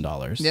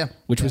 $5,000. Yeah.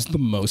 Which was the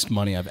most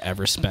money I've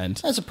ever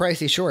spent. That's a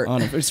pricey short.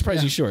 It's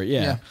pricey short,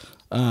 yeah.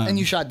 And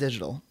you shot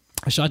digital.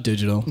 I shot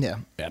digital. Yeah.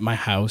 At my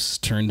house,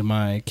 turned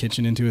my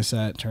kitchen into a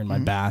set, turned my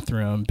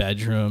bathroom,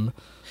 bedroom.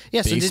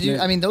 Yeah, so basement. did you?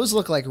 I mean, those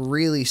look like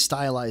really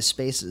stylized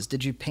spaces.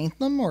 Did you paint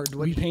them, or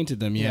we painted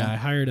them? Yeah, I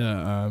hired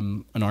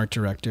an art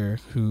director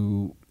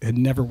who had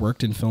never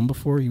worked in film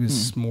before. He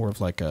was more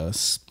of like a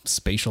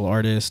spatial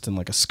artist and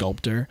like a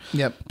sculptor.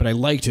 Yep. But I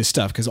liked his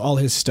stuff because all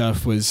his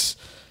stuff was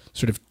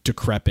sort of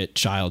decrepit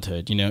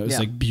childhood. It was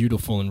like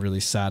beautiful and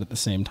really sad at the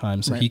same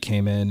time. So he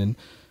came in and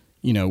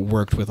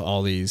worked with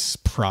all these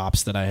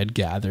props that I had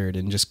gathered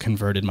and just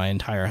converted my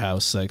entire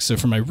house. Like, so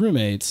for my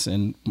roommates,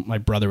 and my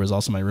brother was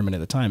also my roommate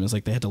at the time, it was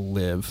like they had to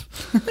live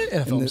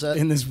in a film set.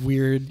 In this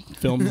weird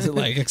film,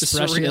 like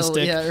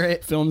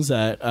expressionistic film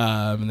set.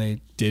 And they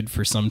did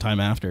for some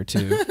time after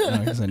too,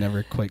 because I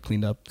never quite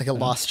cleaned up. Like a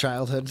lost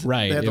childhood.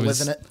 Right. They had to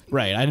live in it.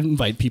 Right. I'd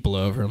invite people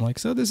over. I'm like,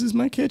 so this is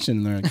my kitchen.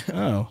 And they're like,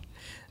 oh.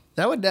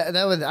 I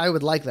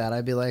would like that.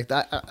 I'd be like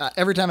that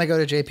every time I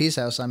go to JP's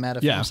house. I'm at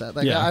a film set.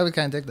 Like I would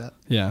kind of dig that.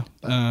 Yeah.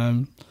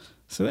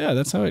 So yeah,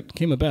 that's how it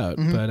came about.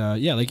 But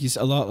like you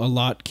said, a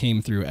lot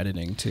came through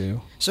editing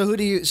too. So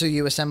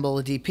you assemble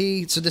a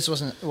DP. So this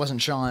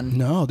wasn't Sean.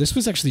 No, this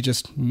was actually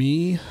just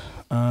me,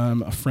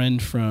 a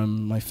friend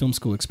from my film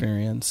school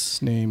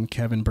experience named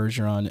Kevin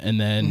Bergeron,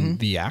 and then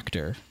the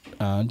actor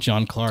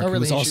John Clark, who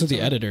was also the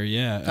editor.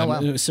 Yeah. Oh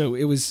wow. So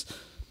it was.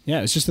 Yeah,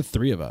 it was just the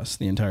three of us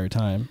the entire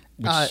time.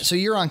 So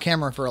you're on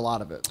camera for a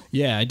lot of it.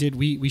 Yeah, I did.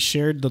 We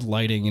shared the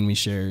lighting and we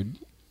shared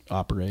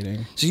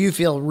operating. So you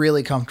feel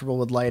really comfortable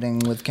with lighting,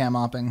 with cam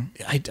opping?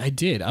 I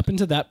did. Up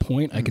until that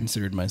point, I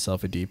considered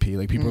myself a DP.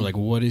 Like people were like,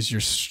 "What is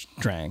your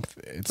strength?"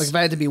 It's like if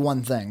I had to be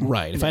one thing,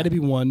 right? If I had to be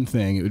one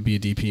thing, it would be a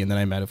DP. And then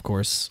I met, of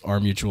course,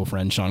 our mutual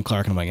friend Sean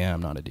Clark, and I'm like, "Yeah,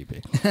 I'm not a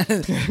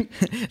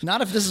DP."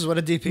 Not if this is what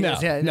a DP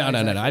is. Yeah, no.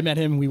 I met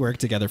him. We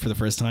worked together for the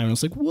first time. And I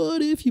was like,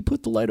 "What if you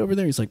put the light over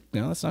there?" He's like,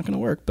 "No, that's not going to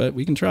work, but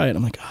we can try it."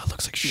 I'm like, "Oh, it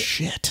looks like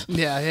shit."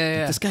 Yeah.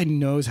 Like, this guy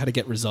knows how to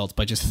get results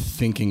by just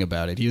thinking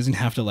about it. He doesn't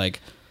have to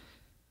like,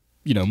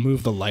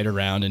 move the light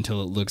around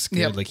until it looks good.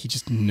 Yep. Like he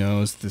just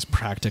knows this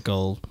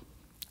practical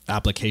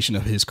application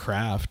of his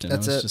craft. And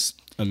That's it was it.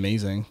 just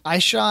amazing. I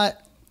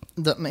shot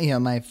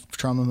my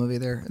trauma movie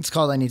there. It's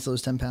called I Need to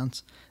Lose 10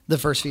 Pounds. The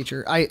first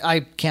feature.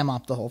 I cam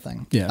op the whole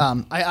thing.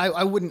 Yeah.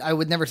 I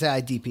would never say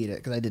I DP'd it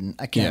because I didn't.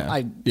 I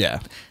can't. Yeah.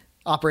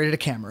 Operated a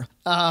camera.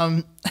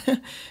 And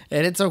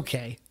it's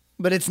okay,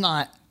 but it's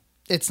not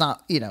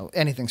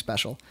anything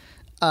special.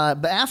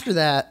 But after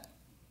that,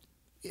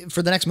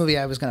 for the next movie,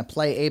 I was going to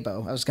play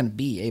Abo. I was going to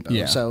be Abo.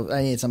 Yeah. So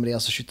I needed somebody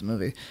else to shoot the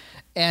movie.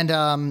 And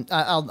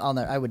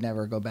I would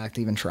never go back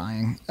to even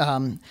trying.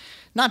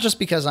 Not just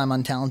because I'm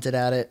untalented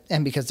at it,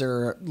 and because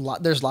there's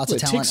lots of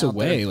talent. It takes out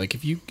away there. like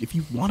if you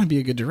want to be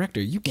a good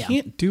director, you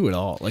can't do it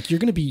all. Like you're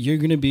gonna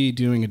be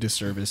doing a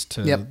disservice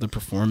to the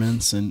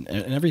performance and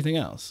everything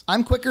else.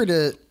 I'm quicker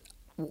to.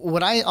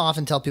 What I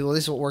often tell people, at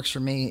least what works for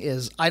me,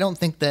 is I don't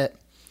think that.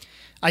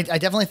 I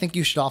definitely think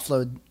you should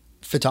offload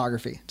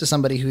photography to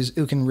somebody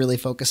who can really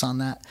focus on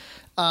that.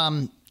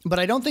 But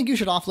I don't think you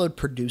should offload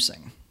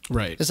producing.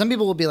 Right. Because some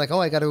people will be like,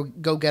 oh, I got to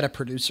go get a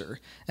producer.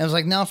 And I was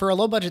like, no, for a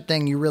low budget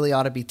thing, you really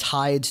ought to be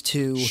tied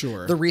to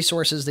the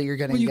resources that you're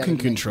getting. Well, you can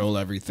control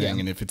everything.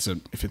 And if it's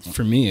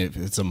for me, if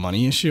it's a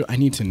money issue, I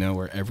need to know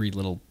where every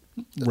little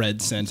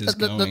red cent is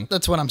going.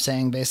 That's what I'm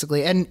saying,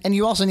 basically. And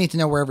you also need to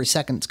know where every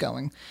second's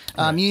going.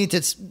 You need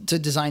to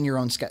design your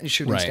own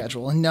shooting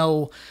schedule and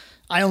know,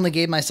 I only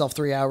gave myself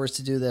 3 hours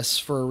to do this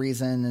for a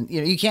reason. And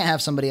you can't have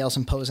somebody else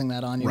imposing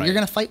that on you. Right. You're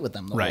going to fight with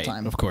them the whole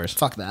time. Of course.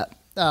 Fuck that.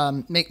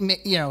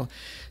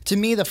 To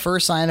me, the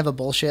first sign of a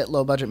bullshit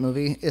low budget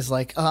movie is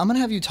like, I'm going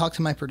to have you talk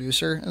to my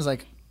producer. It's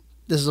like,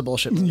 this is a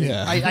bullshit movie.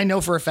 Yeah. I know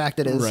for a fact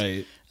it is.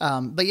 Right.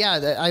 But yeah,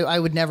 I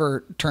would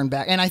never turn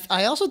back. And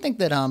I also think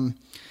that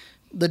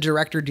the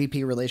director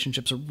DP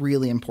relationship's a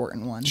really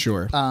important one.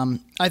 Sure.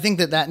 I think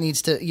that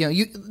needs to,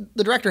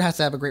 the director has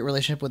to have a great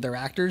relationship with their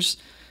actors.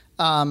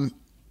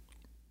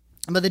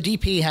 But the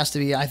DP has to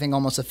be, I think,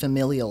 almost a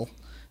familial,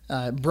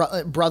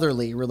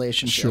 brotherly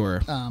relationship.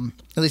 Sure.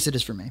 At least it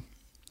is for me.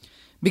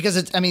 Because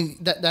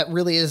that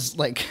really is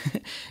like,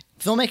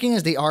 filmmaking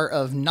is the art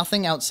of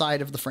nothing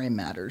outside of the frame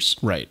matters.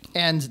 Right.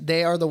 And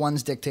they are the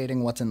ones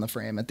dictating what's in the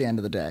frame at the end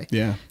of the day.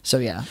 Yeah. So,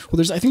 yeah.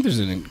 Well, I think there's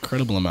an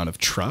incredible amount of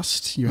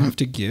trust you have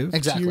to give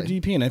to your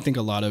DP. And I think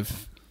a lot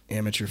of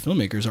amateur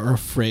filmmakers are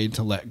afraid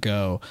to let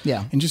go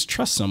and just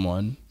trust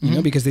someone,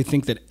 because they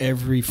think that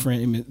every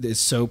frame is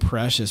so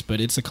precious,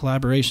 but it's a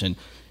collaboration.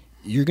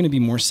 You're going to be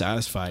more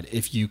satisfied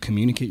if you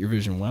communicate your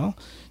vision well,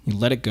 you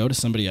let it go to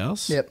somebody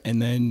else, and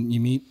then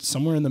you meet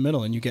somewhere in the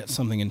middle and you get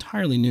something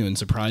entirely new and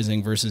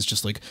surprising versus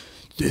just like,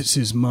 this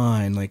is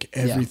mine. Like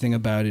everything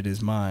about it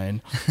is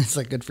mine. It's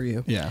like, good for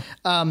you. Yeah.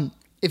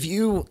 If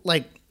you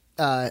like,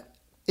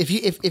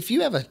 if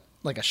you have a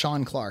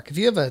Sean Clark, if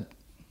you have a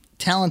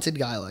talented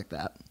guy like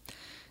that,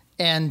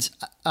 and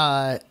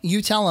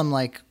you tell him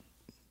like,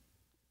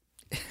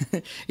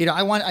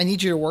 I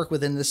need you to work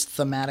within this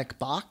thematic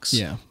box.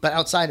 Yeah. But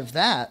outside of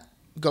that,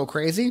 go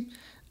crazy.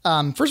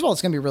 First of all,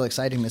 it's going to be really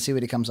exciting to see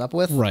what he comes up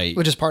with. Right.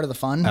 Which is part of the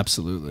fun.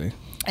 Absolutely.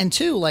 And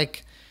two,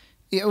 like,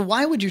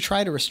 why would you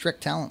try to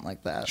restrict talent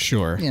like that?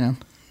 Sure.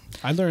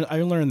 I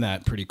learned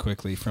that pretty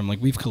quickly from, like,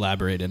 we've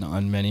collaborated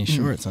on many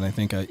shorts, and I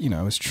think I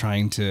was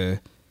trying to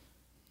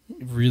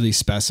really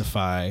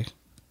specify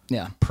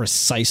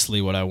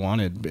precisely what I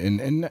wanted,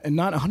 and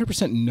not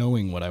 100%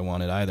 knowing what I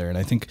wanted either. And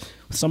I think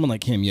with someone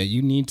like him,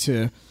 you need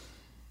to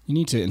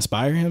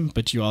inspire him,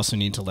 but you also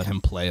need to let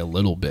him play a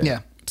little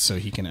bit, so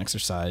he can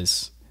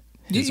exercise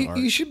his art.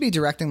 You should be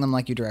directing them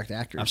like you direct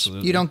actors.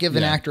 Absolutely. You don't give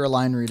an actor a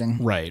line reading,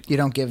 right? You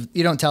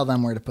don't tell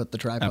them where to put the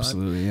tripod.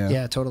 Absolutely,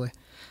 yeah, totally.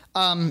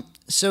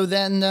 So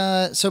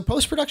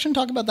post production,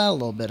 talk about that a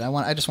little bit.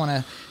 I just want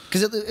to,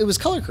 because it was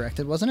color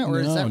corrected, wasn't it? Or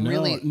is that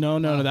really? No.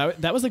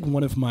 That was like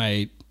one of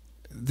my.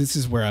 This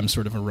is where I'm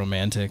sort of a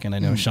romantic, and I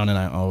know Sean and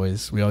I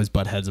always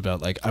butt heads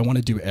about, like, I want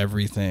to do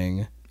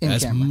everything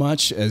as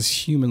much as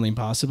humanly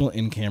possible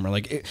in camera.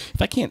 Like,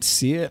 if I can't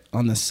see it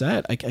on the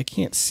set, I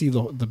can't see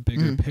the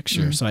bigger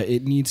picture. So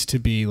it needs to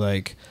be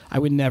like, I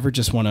would never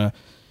just want to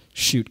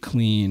shoot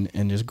clean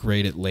and just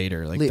grade it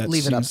later. Like,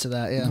 leave it up to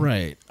that, yeah.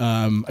 Right.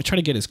 I try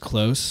to get as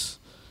close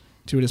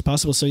to it as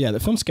possible. So yeah, the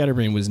film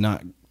Scatterbrain was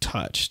not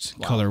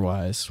touched color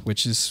wise,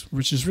 which is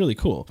really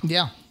cool.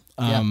 Yeah.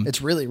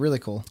 It's really, really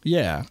cool.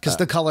 Yeah. Because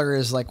the color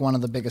is like one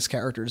of the biggest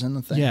characters in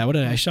the thing. Yeah.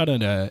 I shot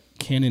at a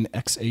Canon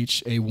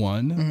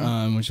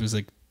XH-A1, which was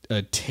like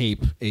a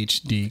tape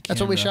HD camera.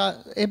 That's what we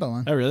shot Abo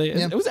on. Oh, really?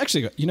 Yeah. It was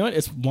actually,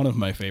 it's one of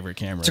my favorite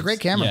cameras. It's a great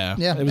camera.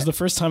 Yeah. It was the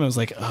first time I was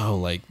like, oh,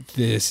 like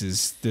this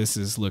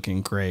is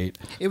looking great.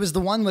 It was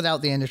the one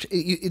without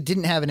it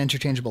didn't have an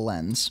interchangeable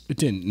lens. It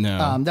didn't,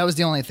 no. That was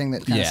the only thing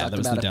that kind of sucked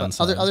about it.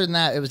 But other than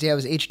that, it was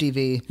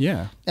HDV.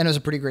 Yeah. And it was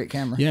a pretty great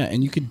camera. Yeah.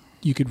 And you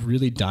could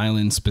really dial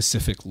in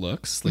specific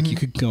looks. Like you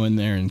could go in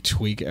there and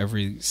tweak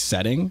every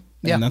setting.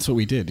 Yeah. And that's what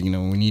we did.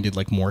 When we needed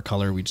like more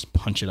color, we just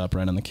punch it up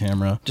right on the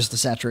camera. Just the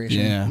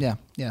saturation.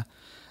 Yeah.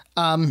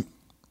 And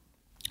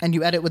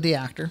you edit with the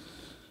actor.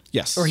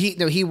 Yes. Or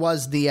he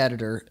was the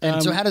editor. And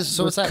what's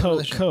that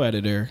relationship?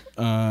 Co-editor.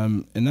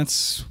 And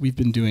we've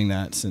been doing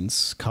that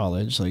since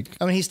college.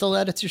 Like, he still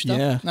edits your stuff?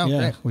 Yeah. Oh, yeah.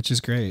 Great. Which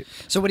is great.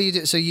 So what do you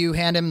do? So you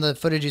hand him the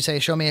footage, you say,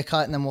 show me a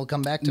cut, and then we'll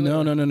come back to it?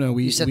 No.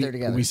 We sit there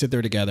together. We sit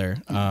there together.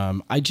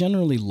 I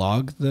generally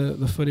log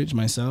the footage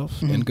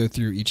myself and go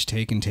through each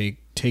take and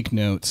take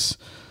notes.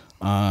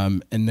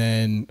 And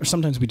then, or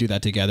sometimes we do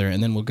that together,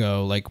 and then we'll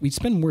go, like, we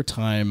spend more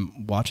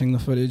time watching the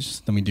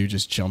footage than we do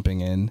just jumping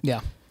in.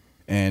 Yeah.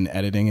 and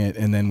editing it,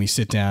 and then we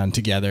sit down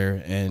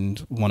together and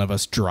one of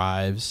us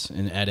drives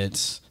and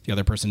edits, the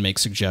other person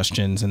makes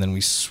suggestions, and then we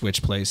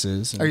switch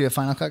places. Are you a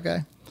Final Cut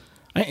guy?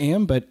 I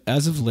am, but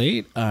as of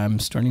late I'm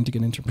starting to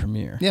get into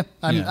Premiere. Yeah,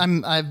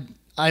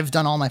 I've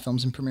done all my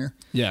films in Premiere.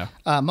 Yeah.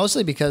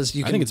 Mostly because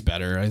you can... I think it's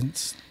better.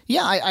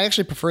 I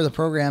actually prefer the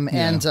program,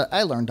 and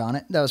I learned on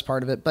it. That was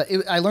part of it. But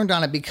I learned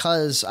on it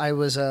because I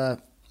was a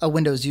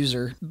Windows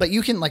user. But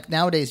you can, like,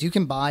 nowadays, you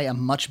can buy a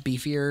much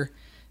beefier...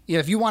 You know,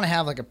 if you want to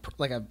have like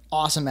a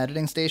awesome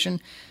editing station,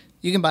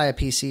 you can buy a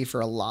PC for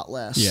a lot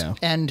less. Yeah.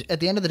 And at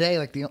the end of the day,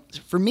 like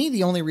for me,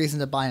 the only reason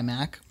to buy a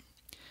Mac...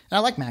 And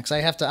I like Macs.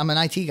 I'm an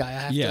IT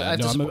guy.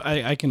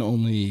 I can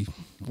only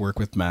work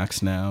with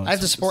Macs now. I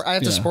have to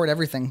support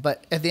everything.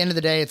 But at the end of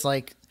the day, it's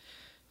like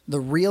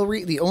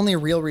the only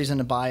real reason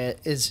to buy it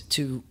is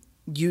to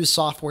use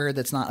software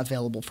that's not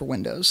available for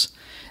Windows.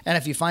 And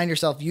if you find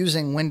yourself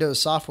using Windows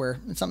software,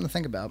 it's something to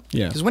think about.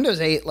 Yeah. Because Windows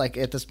 8, like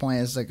at this point,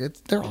 is like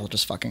they're all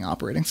just fucking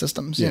operating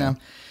systems. You know.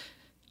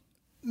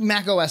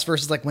 Mac OS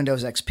versus like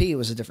Windows XP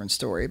was a different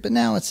story, but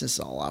now it's just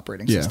all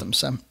operating systems.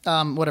 So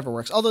whatever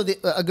works. Although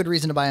a good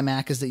reason to buy a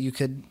Mac is that you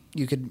could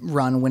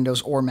run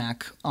Windows or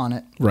Mac on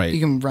it. Right.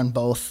 You can run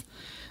both.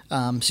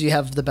 So you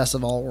have the best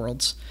of all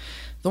worlds.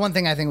 The one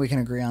thing I think we can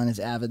agree on is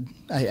Avid.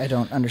 I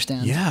don't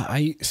understand. Yeah,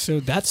 so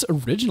that's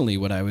originally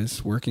what I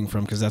was working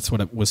from, because that's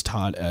what I was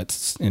taught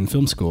in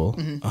film school.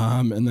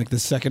 Mm-hmm. And like the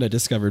second I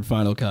discovered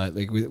Final Cut,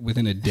 like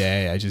within a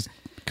day, I just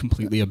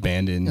completely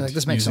abandoned. You're like,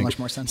 this makes so much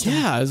more sense.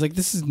 Yeah, I was like,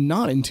 this is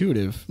not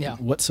intuitive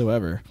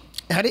whatsoever.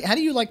 How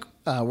do you like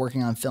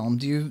working on film?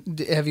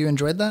 Have you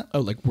enjoyed that? Oh,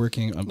 like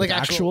working on like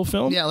actual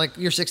film? Yeah, like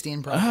your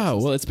 16 projects.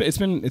 Oh, well,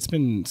 it's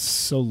been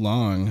so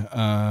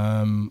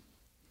long.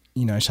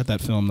 You know, I shot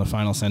that film, The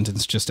Final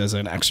Sentence, just as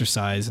an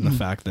exercise in the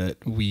fact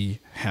that we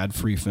had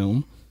free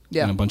film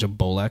and a bunch of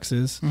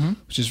Bolexes,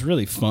 which is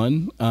really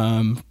fun.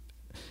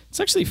 It's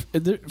actually,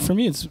 for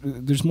me,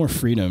 there's more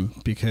freedom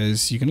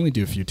because you can only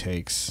do a few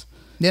takes.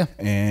 Yeah.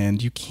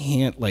 And you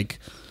can't like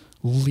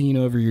lean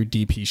over your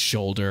DP's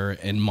shoulder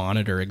and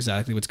monitor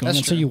exactly what's going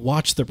on. So you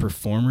watch the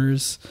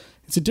performers.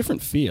 It's a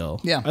different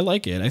feel. Yeah. I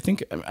like it.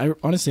 I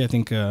honestly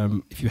think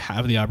if you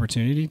have the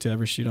opportunity to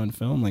ever shoot on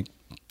film, like,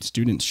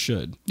 students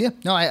should. Yeah,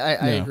 no, I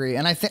agree,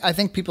 and I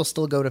think people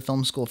still go to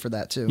film school for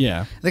that too.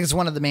 Yeah, I think it's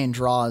one of the main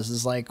draws.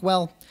 Is like,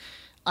 well,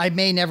 I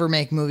may never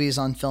make movies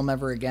on film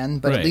ever again,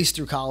 but at least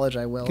through college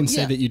I will. You can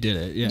say that you did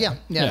it.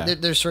 Yeah.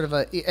 There's sort of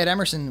at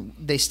Emerson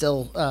they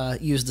still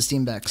use the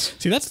Steambecs.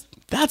 See,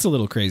 that's a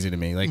little crazy to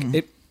me. Like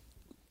it.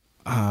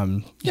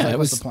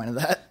 What's the point of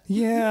that?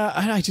 Yeah,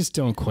 I just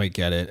don't quite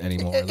get it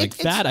anymore.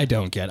 I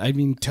don't get. I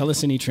mean,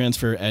 telecine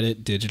transfer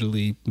edit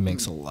digitally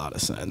makes a lot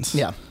of sense.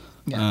 Yeah.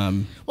 Yeah.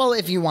 Well,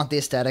 if you want the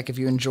aesthetic, if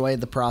you enjoy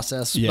the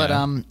process, but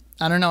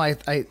I don't know.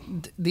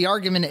 The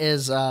argument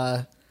is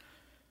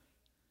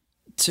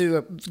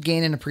to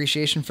gain an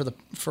appreciation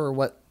for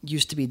what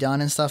used to be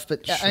done and stuff.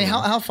 But I mean,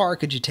 how far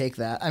could you take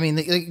that? I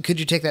mean, could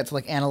you take that to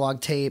like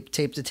analog tape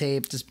to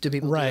tape? Do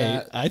people do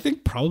that? I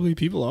think probably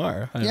people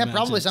are.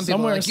 Probably some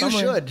people are like, you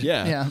should.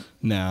 Yeah.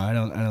 No, I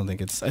don't think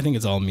it's. I think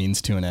it's all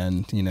means to an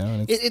end. You know,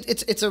 and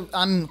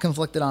I'm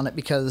conflicted on it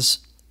because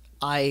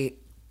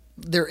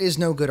there is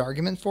no good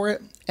argument for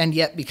it, and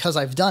yet because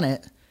I've done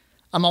it,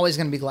 I'm always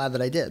going to be glad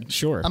that I did.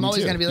 Sure, I'm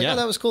always going to be like, oh,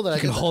 that was cool that I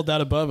did. You can hold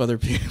that above other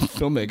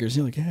filmmakers.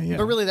 You're like, yeah.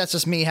 But really, that's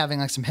just me having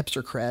like some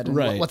hipster cred. And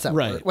right. What's that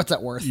worth? What's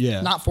that worth? Yeah.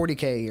 Not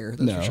 $40K a year.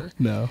 That's for sure.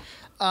 No.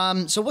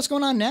 So what's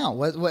going on now?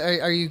 What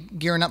are you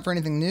gearing up for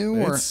anything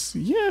new? Or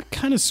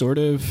kind of, sort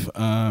of.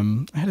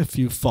 I had a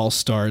few false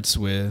starts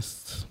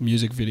with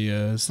music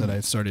videos that I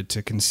started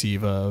to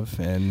conceive of,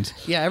 and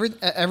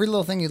every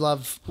little thing you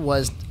love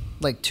was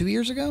like 2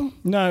 years ago.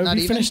 No,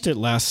 we finished it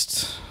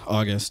last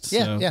August.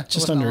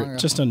 Just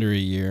under a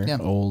year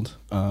old.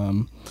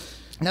 That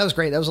was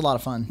great. That was a lot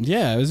of fun.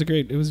 Yeah,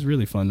 it was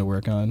really fun to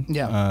work on.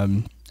 Yeah.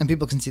 And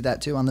people can see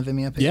that too on the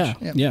Vimeo page.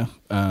 Yeah.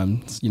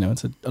 It's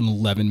an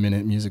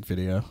 11-minute music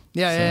video.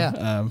 Yeah.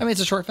 I mean,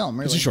 it's a short film,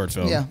 really. It's a short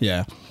film.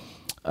 Yeah.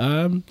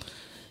 I'm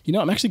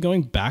actually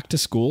going back to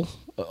school.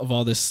 Of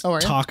all this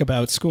talk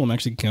about school, I'm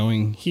actually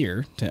going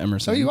here to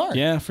Emerson. Oh, you are?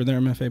 Yeah, for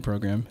their MFA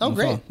program. Oh,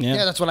 great.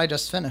 Yeah, that's what I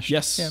just finished.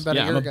 Yes. Yeah,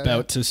 I'm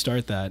about to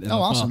start that. Oh,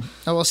 awesome.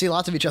 Oh, we'll see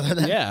lots of each other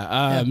then.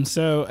 Yeah.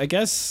 So I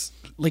guess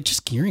like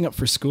just gearing up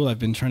for school, I've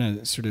been trying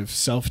to sort of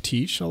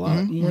self-teach a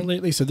lot more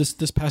lately. So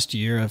this past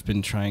year, I've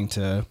been trying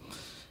to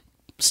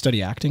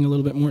study acting a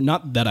little bit more.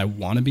 Not that I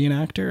want to be an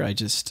actor. I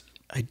just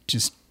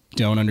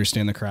don't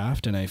understand the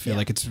craft, and I feel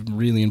like it's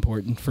really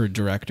important for a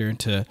director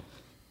to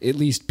at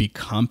least be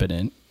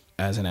competent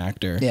as an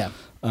actor. Yeah.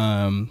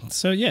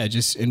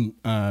 Just in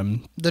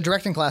the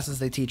directing classes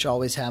they teach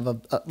always have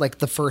like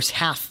the first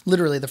half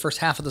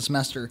of the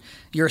semester,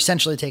 you're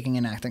essentially taking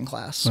an acting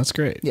class. That's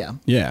great. Yeah.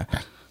 Yeah.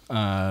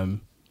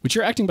 Which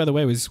your acting, by the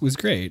way, was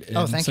great.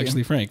 Oh, thank you.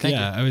 Sexually Frank. Thank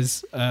you. I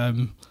was.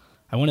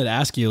 I wanted to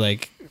ask you,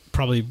 like,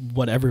 probably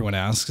what everyone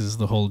asks is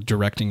the whole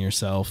directing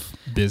yourself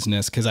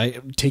business, because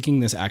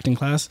taking this acting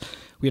class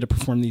we had to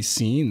perform these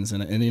scenes,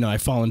 and you know, I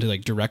fall into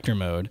like director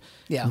mode.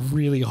 Yeah.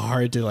 Really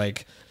hard to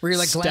like. Were you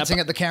like glancing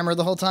at the camera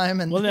the whole time?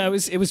 And well, no,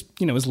 it was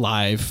you know, it was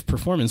live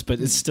performance, but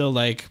it's still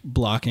like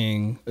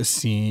blocking a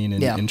scene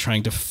and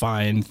trying to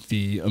find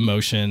the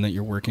emotion that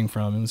you're working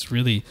from. It was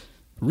really,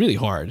 really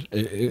hard.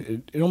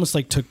 It almost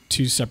like took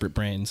two separate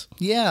brains.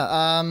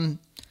 Yeah.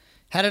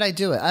 How did I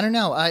do it? I don't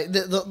know.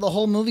 The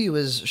whole movie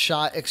was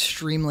shot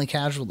extremely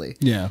casually.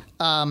 Yeah.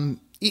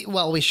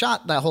 Well, we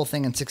shot that whole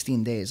thing in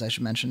 16 days, I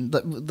should mention.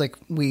 Like,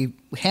 we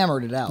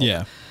hammered it out.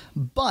 Yeah.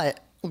 But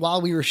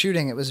while we were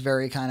shooting, it was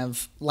very kind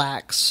of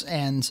lax,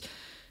 and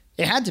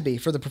it had to be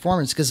for the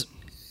performance because.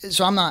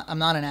 So I'm not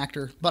an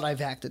actor, but I've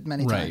acted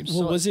many Right. times.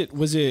 Well, So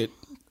was it?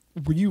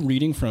 Were you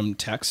reading from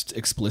text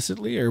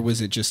explicitly, or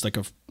was it just like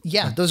a?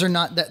 yeah, those are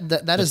not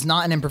that is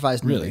not an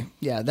improvised movie. Really?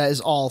 Yeah, that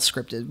is all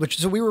scripted.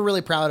 So we were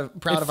really proud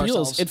of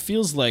ourselves. It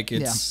feels like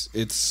it's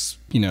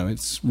you know,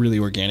 it's really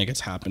organic.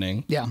 It's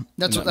happening. Yeah,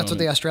 that's what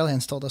the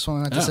Australians told us when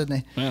we went to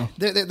Sydney. Wow.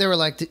 They were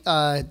like,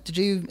 "Did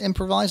you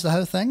improvise the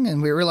whole thing?"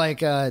 And we were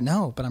like,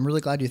 "No, but I'm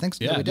really glad you think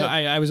so." Yeah, we did. no,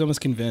 I was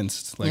almost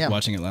convinced, like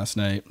watching it last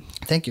night.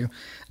 Thank you.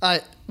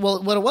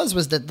 Well, what it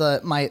was that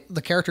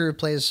the character who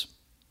plays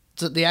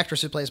the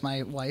actress who plays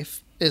my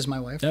wife is my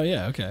wife. Oh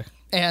yeah, okay.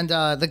 And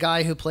the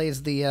guy who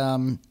plays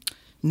the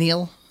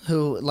Neil,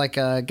 who like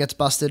gets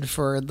busted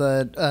for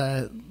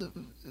the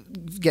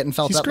getting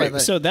felt He's up great. by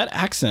the. So that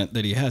accent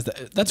that he has,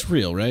 that's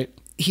real, right?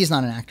 He's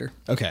not an actor.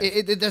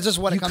 Okay. That's just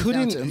what it comes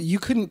down to. You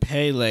couldn't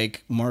pay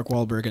like Mark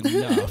Wahlberg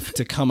enough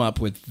to come up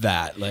with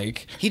that.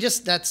 Like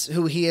That's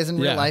who he is in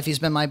real life. He's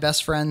been my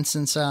best friend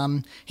since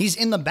he's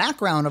in the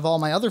background of all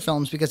my other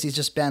films because he's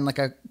just been like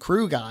a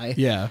crew guy.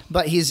 Yeah.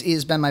 But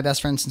he's been my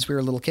best friend since we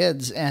were little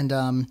kids.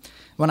 And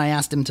when I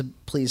asked him to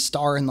please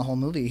star in the whole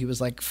movie, he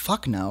was like,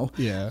 "Fuck no."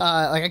 Yeah.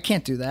 Like I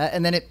can't do that.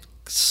 And then it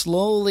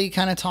slowly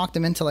kind of talked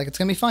him into like, it's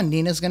gonna be fun.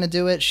 Nina's gonna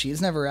do it.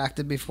 She's never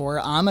acted before.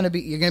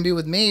 You're gonna be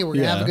with me. We're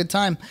gonna have a good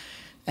time.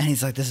 And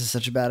he's like, "This is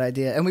such a bad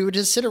idea." And we would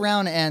just sit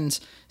around and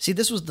see.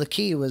 This was the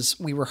key: was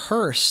we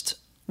rehearsed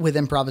with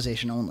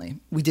improvisation only.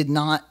 We did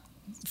not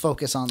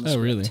focus on the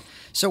script. really?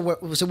 So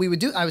we would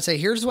do. I would say,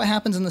 "Here's what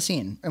happens in the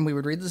scene," and we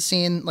would read the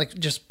scene like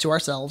just to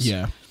ourselves.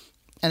 yeah.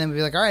 And then we'd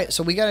be like, "All right,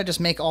 so we got to just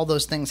make all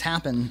those things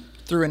happen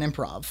through an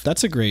improv."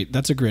 That's a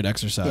great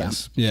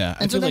exercise. Yeah.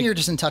 And so then you're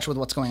just in touch with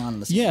what's going on in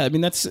the scene. Yeah, I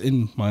mean that's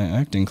in my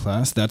acting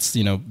class. That's,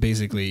 you know,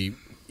 basically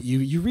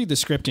you read the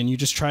script and you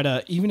just try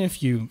to, even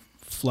if you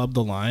flub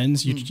the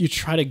lines, you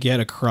try to get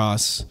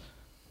across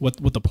what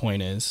the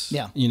point is.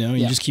 Yeah. You know, and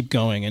you just keep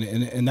going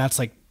and that's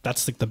like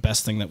the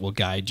best thing that will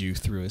guide you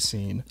through a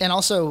scene. And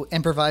also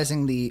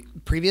improvising the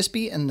previous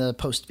beat and the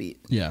post beat.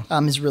 Yeah.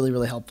 Is really,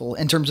 really helpful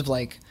in terms of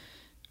like,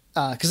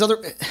 because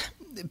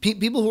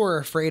people who are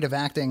afraid of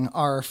acting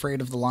are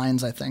afraid of the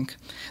lines. I think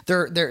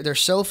they're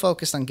so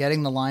focused on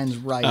getting the lines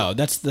right. Oh,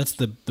 that's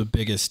the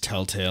biggest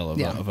telltale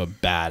of a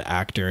bad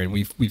actor, and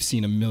we've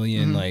seen a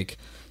million like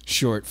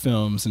short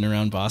films and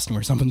around Boston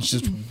where someone's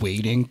just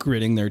waiting,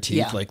 gritting their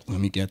teeth, like,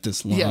 let me get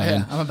this line.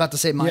 Yeah, I'm about to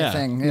say my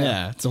thing.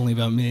 Yeah, it's only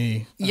about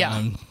me.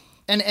 Yeah,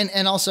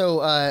 and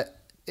also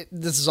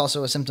this is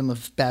also a symptom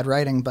of bad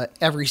writing. But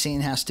every scene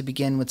has to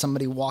begin with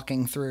somebody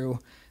walking through.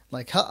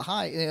 Like,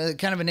 hi,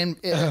 kind of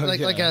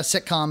like a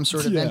sitcom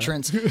sort of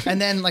entrance. And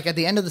then like at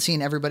the end of the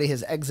scene, everybody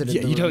has exited the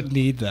room. You don't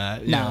need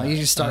that. No, you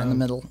just start in the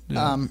middle.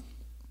 Yeah.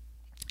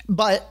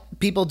 But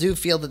people do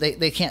feel that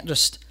they can't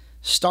just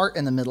start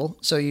in the middle.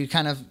 So you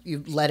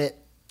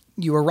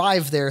you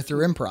arrive there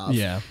through improv.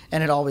 Yeah.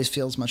 And it always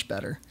feels much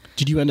better.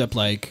 Did you end up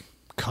like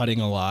cutting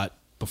a lot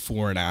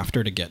before and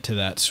after to get to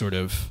that sort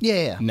of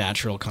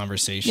natural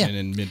conversation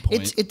and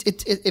midpoint?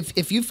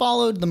 If you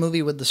followed the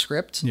movie with the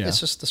script, it's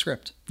just the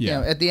script. Yeah.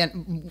 You know, at the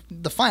end,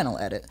 the final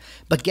edit.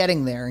 But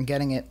getting there and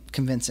getting it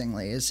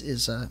convincingly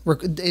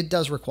it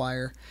does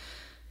require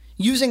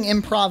using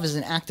improv as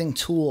an acting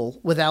tool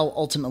without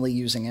ultimately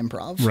using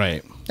improv.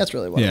 Right. That's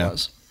really what it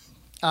was.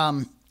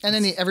 And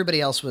then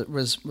everybody else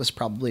was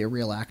probably a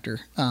real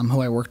actor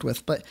who I worked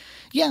with. But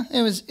yeah,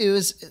 it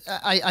was.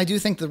 I do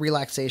think the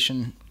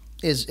relaxation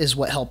is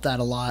what helped that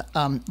a lot.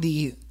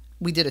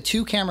 We did a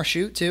 2-camera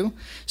shoot too,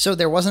 so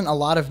there wasn't a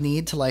lot of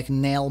need to like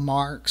nail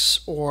marks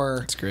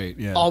or That's great.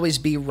 Yeah. always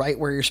be right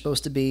where you're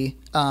supposed to be.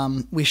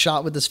 We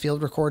shot with this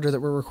field recorder that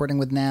we're recording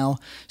with now,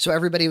 so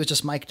everybody was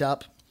just mic'd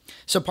up.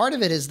 So part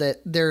of it is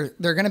that they're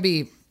going to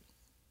be,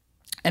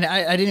 and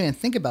I didn't even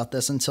think about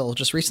this until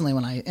just recently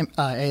when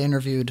I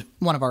interviewed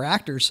one of our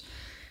actors,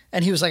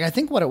 and he was like, I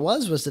think what it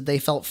was that they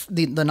felt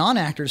the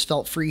non-actors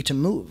felt free to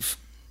move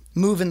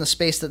in the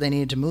space that they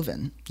needed to move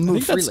in,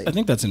 freely. I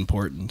think that's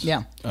important.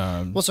 Yeah.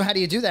 Well, so how do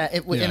you do that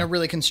in a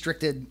really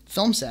constricted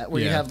film set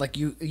where you have like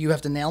you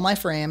have to nail my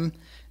frame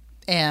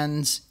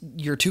and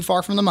you're too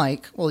far from the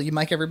mic? Well, you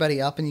mic everybody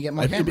up and you get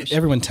more cameras.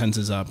 Everyone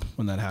tenses up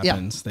when that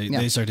happens.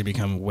 They start to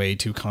become way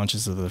too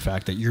conscious of the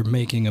fact that you're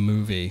making a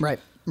movie. Right.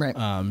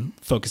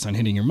 Focus on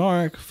hitting your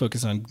mark.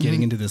 Focus on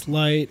getting into this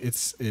light.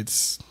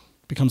 It's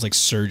becomes like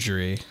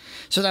surgery.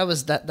 So that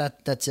was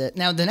that's it.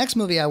 Now the next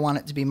movie I want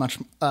it to be much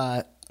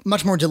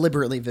more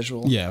deliberately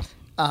visual. Yeah.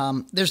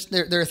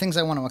 There are things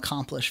I want to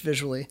accomplish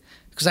visually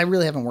because I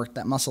really haven't worked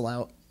that muscle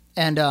out,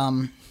 and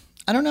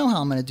I don't know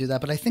how I'm going to do that,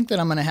 but I think that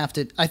I'm going to have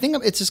to. I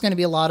think it's just going to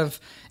be a lot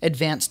of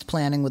advanced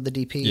planning with the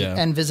DP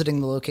and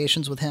visiting the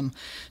locations with him,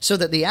 so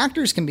that the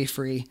actors can be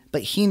free,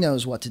 but he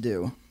knows what to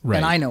do,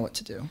 and I know what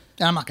to do,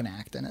 and I'm not going to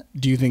act in it.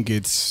 Do you think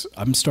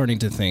I'm starting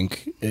to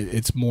think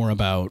it's more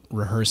about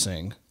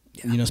rehearsing?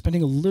 Yeah.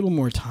 Spending a little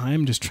more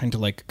time just trying to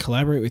like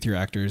collaborate with your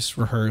actors,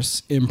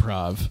 rehearse,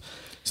 improv,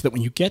 so that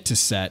when you get to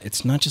set,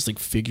 it's not just like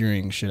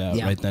figuring shit out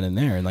right then and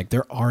there, and like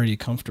they're already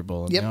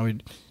comfortable. And now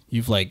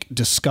you've like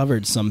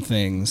discovered some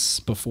things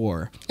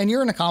before. And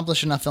you're an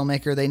accomplished enough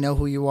filmmaker. They know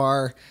who you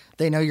are.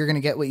 They know you're going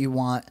to get what you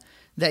want.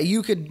 That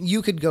you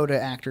could go to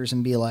actors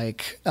and be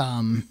like,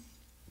 I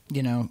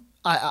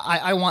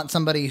want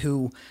somebody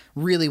who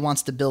really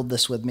wants to build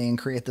this with me and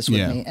create this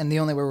with me. And the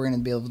only way we're going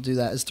to be able to do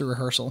that is through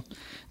rehearsal.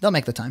 They'll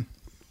make the time.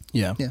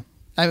 Yeah. Yeah.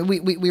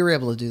 We were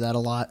able to do that a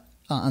lot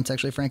on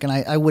Sexually Frank, and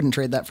I wouldn't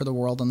trade that for the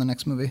world on the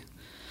next movie.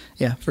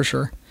 Yeah, for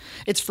sure.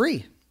 It's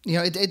free.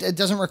 It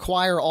doesn't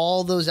require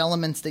all those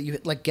elements that you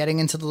like getting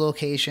into the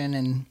location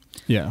and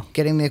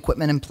getting the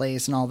equipment in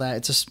place and all that.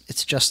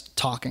 It's just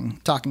talking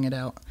it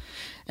out,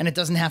 and it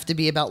doesn't have to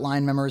be about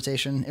line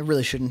memorization. It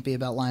really shouldn't be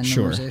about line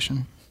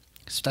memorization,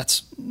 because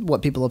that's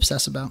what people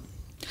obsess about.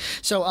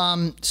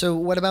 So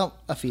what about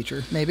a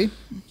feature? Maybe.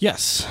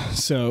 Yes.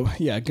 So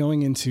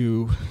going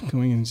into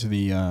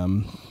the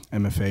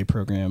MFA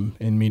program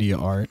in media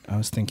art, I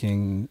was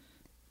thinking,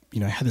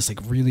 I had this like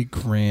really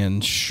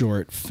grand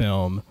short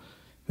film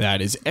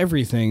that is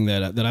everything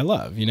that I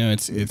love.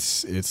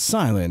 It's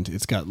silent.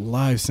 It's got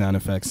live sound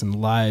effects and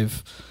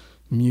live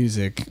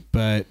music,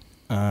 but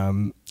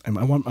I'm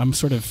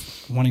sort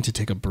of wanting to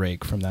take a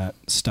break from that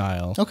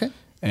style. Okay.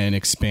 And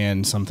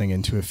expand something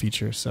into a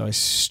feature. So I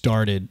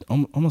started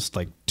almost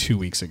like 2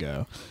 weeks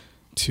ago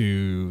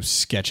to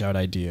sketch out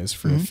ideas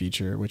for a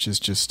feature, which is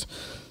just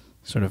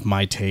sort of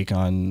my take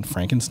on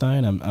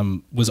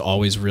Frankenstein. Was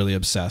always really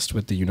obsessed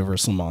with the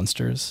Universal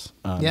monsters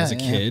as a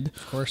kid,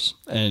 of course.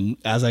 And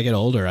as I get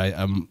older,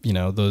 I'm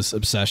those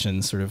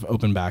obsessions sort of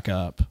open back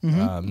up.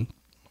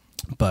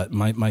 But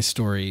my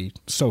story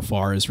so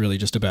far is really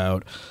just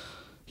about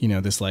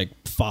this like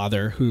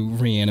father who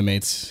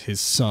reanimates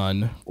his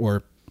son,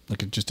 or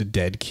like just a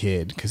dead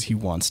kid, because he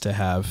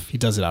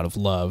does it out of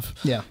love.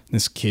 Yeah,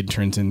 this kid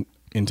turns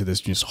into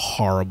this just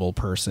horrible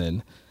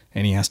person,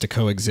 and he has to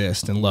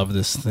coexist and love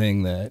this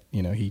thing that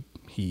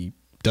he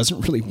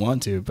doesn't really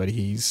want to, but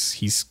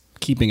he's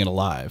keeping it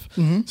alive.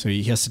 So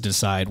he has to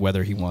decide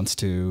whether he wants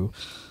to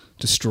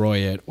destroy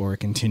it or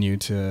continue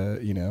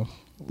to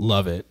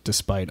love it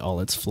despite all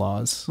its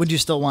flaws. Would you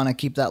still want to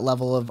keep that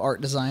level of art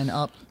design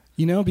up?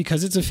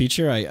 Because it's a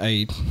feature,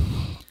 I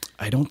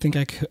don't think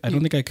I could.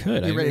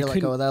 You're ready to let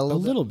go of that a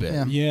little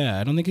bit.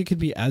 Yeah, I don't think it could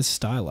be as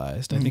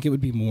stylized. I think it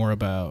would be more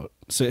about.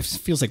 So it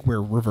feels like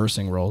we're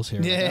reversing roles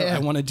here. I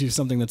want to do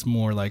something that's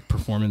more like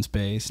performance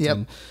based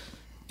and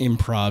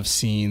improv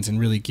scenes, and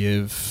really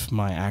give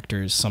my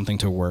actors something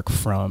to work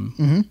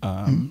from.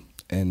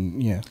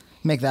 And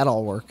make that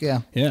all work.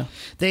 Yeah.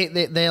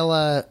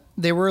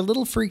 They were a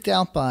little freaked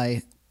out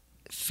by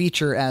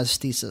feature as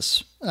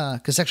thesis,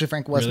 because Sexually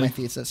Frank was my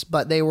thesis,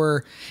 but they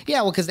were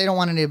because they don't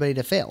want anybody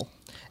to fail.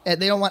 They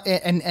don't want,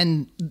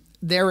 and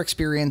their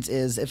experience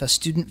is if a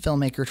student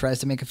filmmaker tries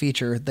to make a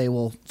feature, they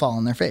will fall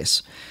on their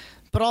face.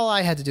 But all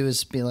I had to do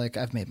is be like,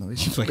 I've made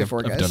movies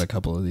before, guys. I've done a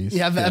couple of these.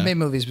 Yeah, I've made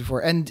movies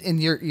before, and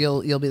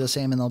you'll be the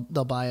same, and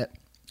they'll buy it.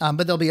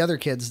 But there'll be other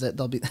kids that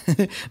they'll be.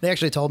 They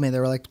actually told me, they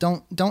were like,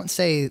 don't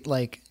say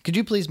like, could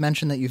you please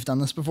mention that you've done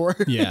this before?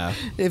 Yeah.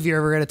 If you're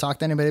ever going to talk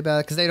to anybody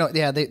about it, because they don't.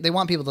 Yeah, they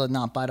want people to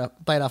not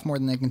bite off more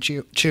than they can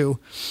chew,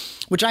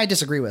 which I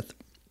disagree with.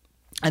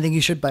 I think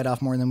you should bite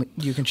off more than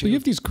you can chew. Well, you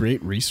have these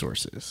great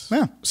resources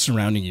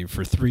surrounding you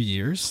for 3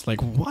 years. Like,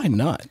 why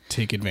not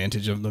take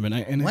advantage of them?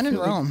 And when in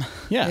Rome.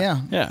 Like,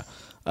 yeah.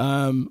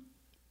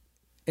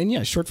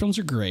 And short films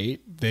are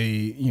great.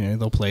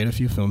 They'll play at a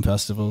few film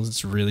festivals.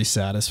 It's really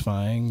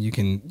satisfying. You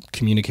can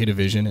communicate a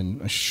vision in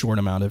a short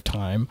amount of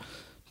time.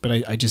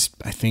 But I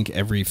think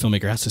every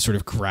filmmaker has to sort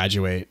of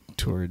graduate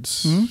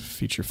towards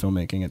feature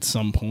filmmaking at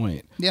some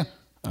point. Yeah.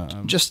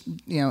 And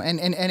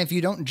if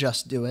you don't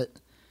just do it,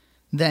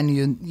 then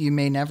you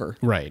may never.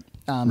 Right.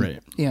 Right.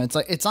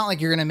 It's not like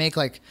you're gonna make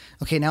like,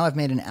 okay, now I've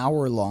made an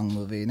hour-long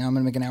movie. Now I'm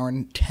gonna make an hour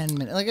and 10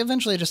 minutes. Like,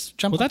 eventually, just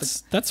jump. Well,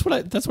 that's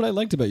what I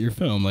liked about your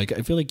film. Like,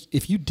 I feel like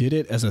if you did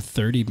it as a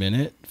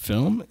 30-minute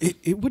film,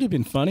 it would have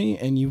been funny,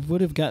 and you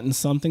would have gotten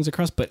some things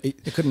across. But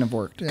it couldn't have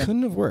worked. Yeah.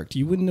 Couldn't have worked.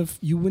 You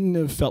wouldn't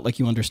have felt like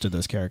you understood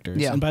those characters.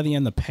 Yeah. And by the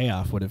end, the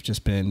payoff would have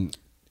just been.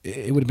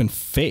 It would have been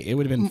fake. It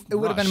would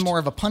have been more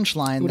of a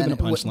punchline than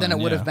it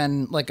would have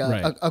been like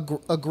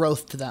a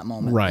growth to that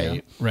moment.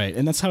 Right, right.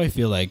 And that's how I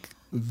feel like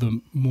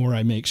the more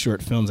I make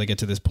short films, I get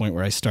to this point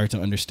where I start to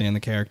understand the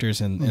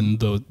characters and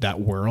that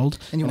world,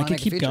 And you I wanna can make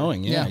a keep feature.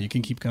 going. Yeah. You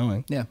can keep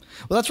going. Yeah,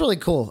 well, that's really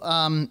cool.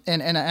 And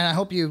I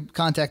hope you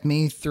contact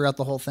me throughout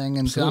the whole thing.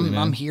 And Absolutely,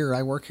 I'm man. here.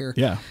 I work here.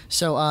 Yeah.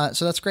 So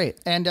that's great.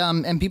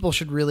 And people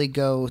should really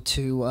go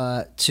to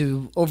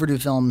Overdue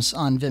Films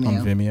on Vimeo.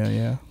 On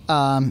Vimeo,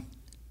 yeah.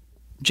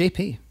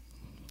 JP,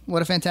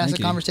 what a fantastic Thank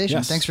you. conversation.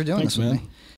 Yes. Thanks for doing Thanks, this with man. me.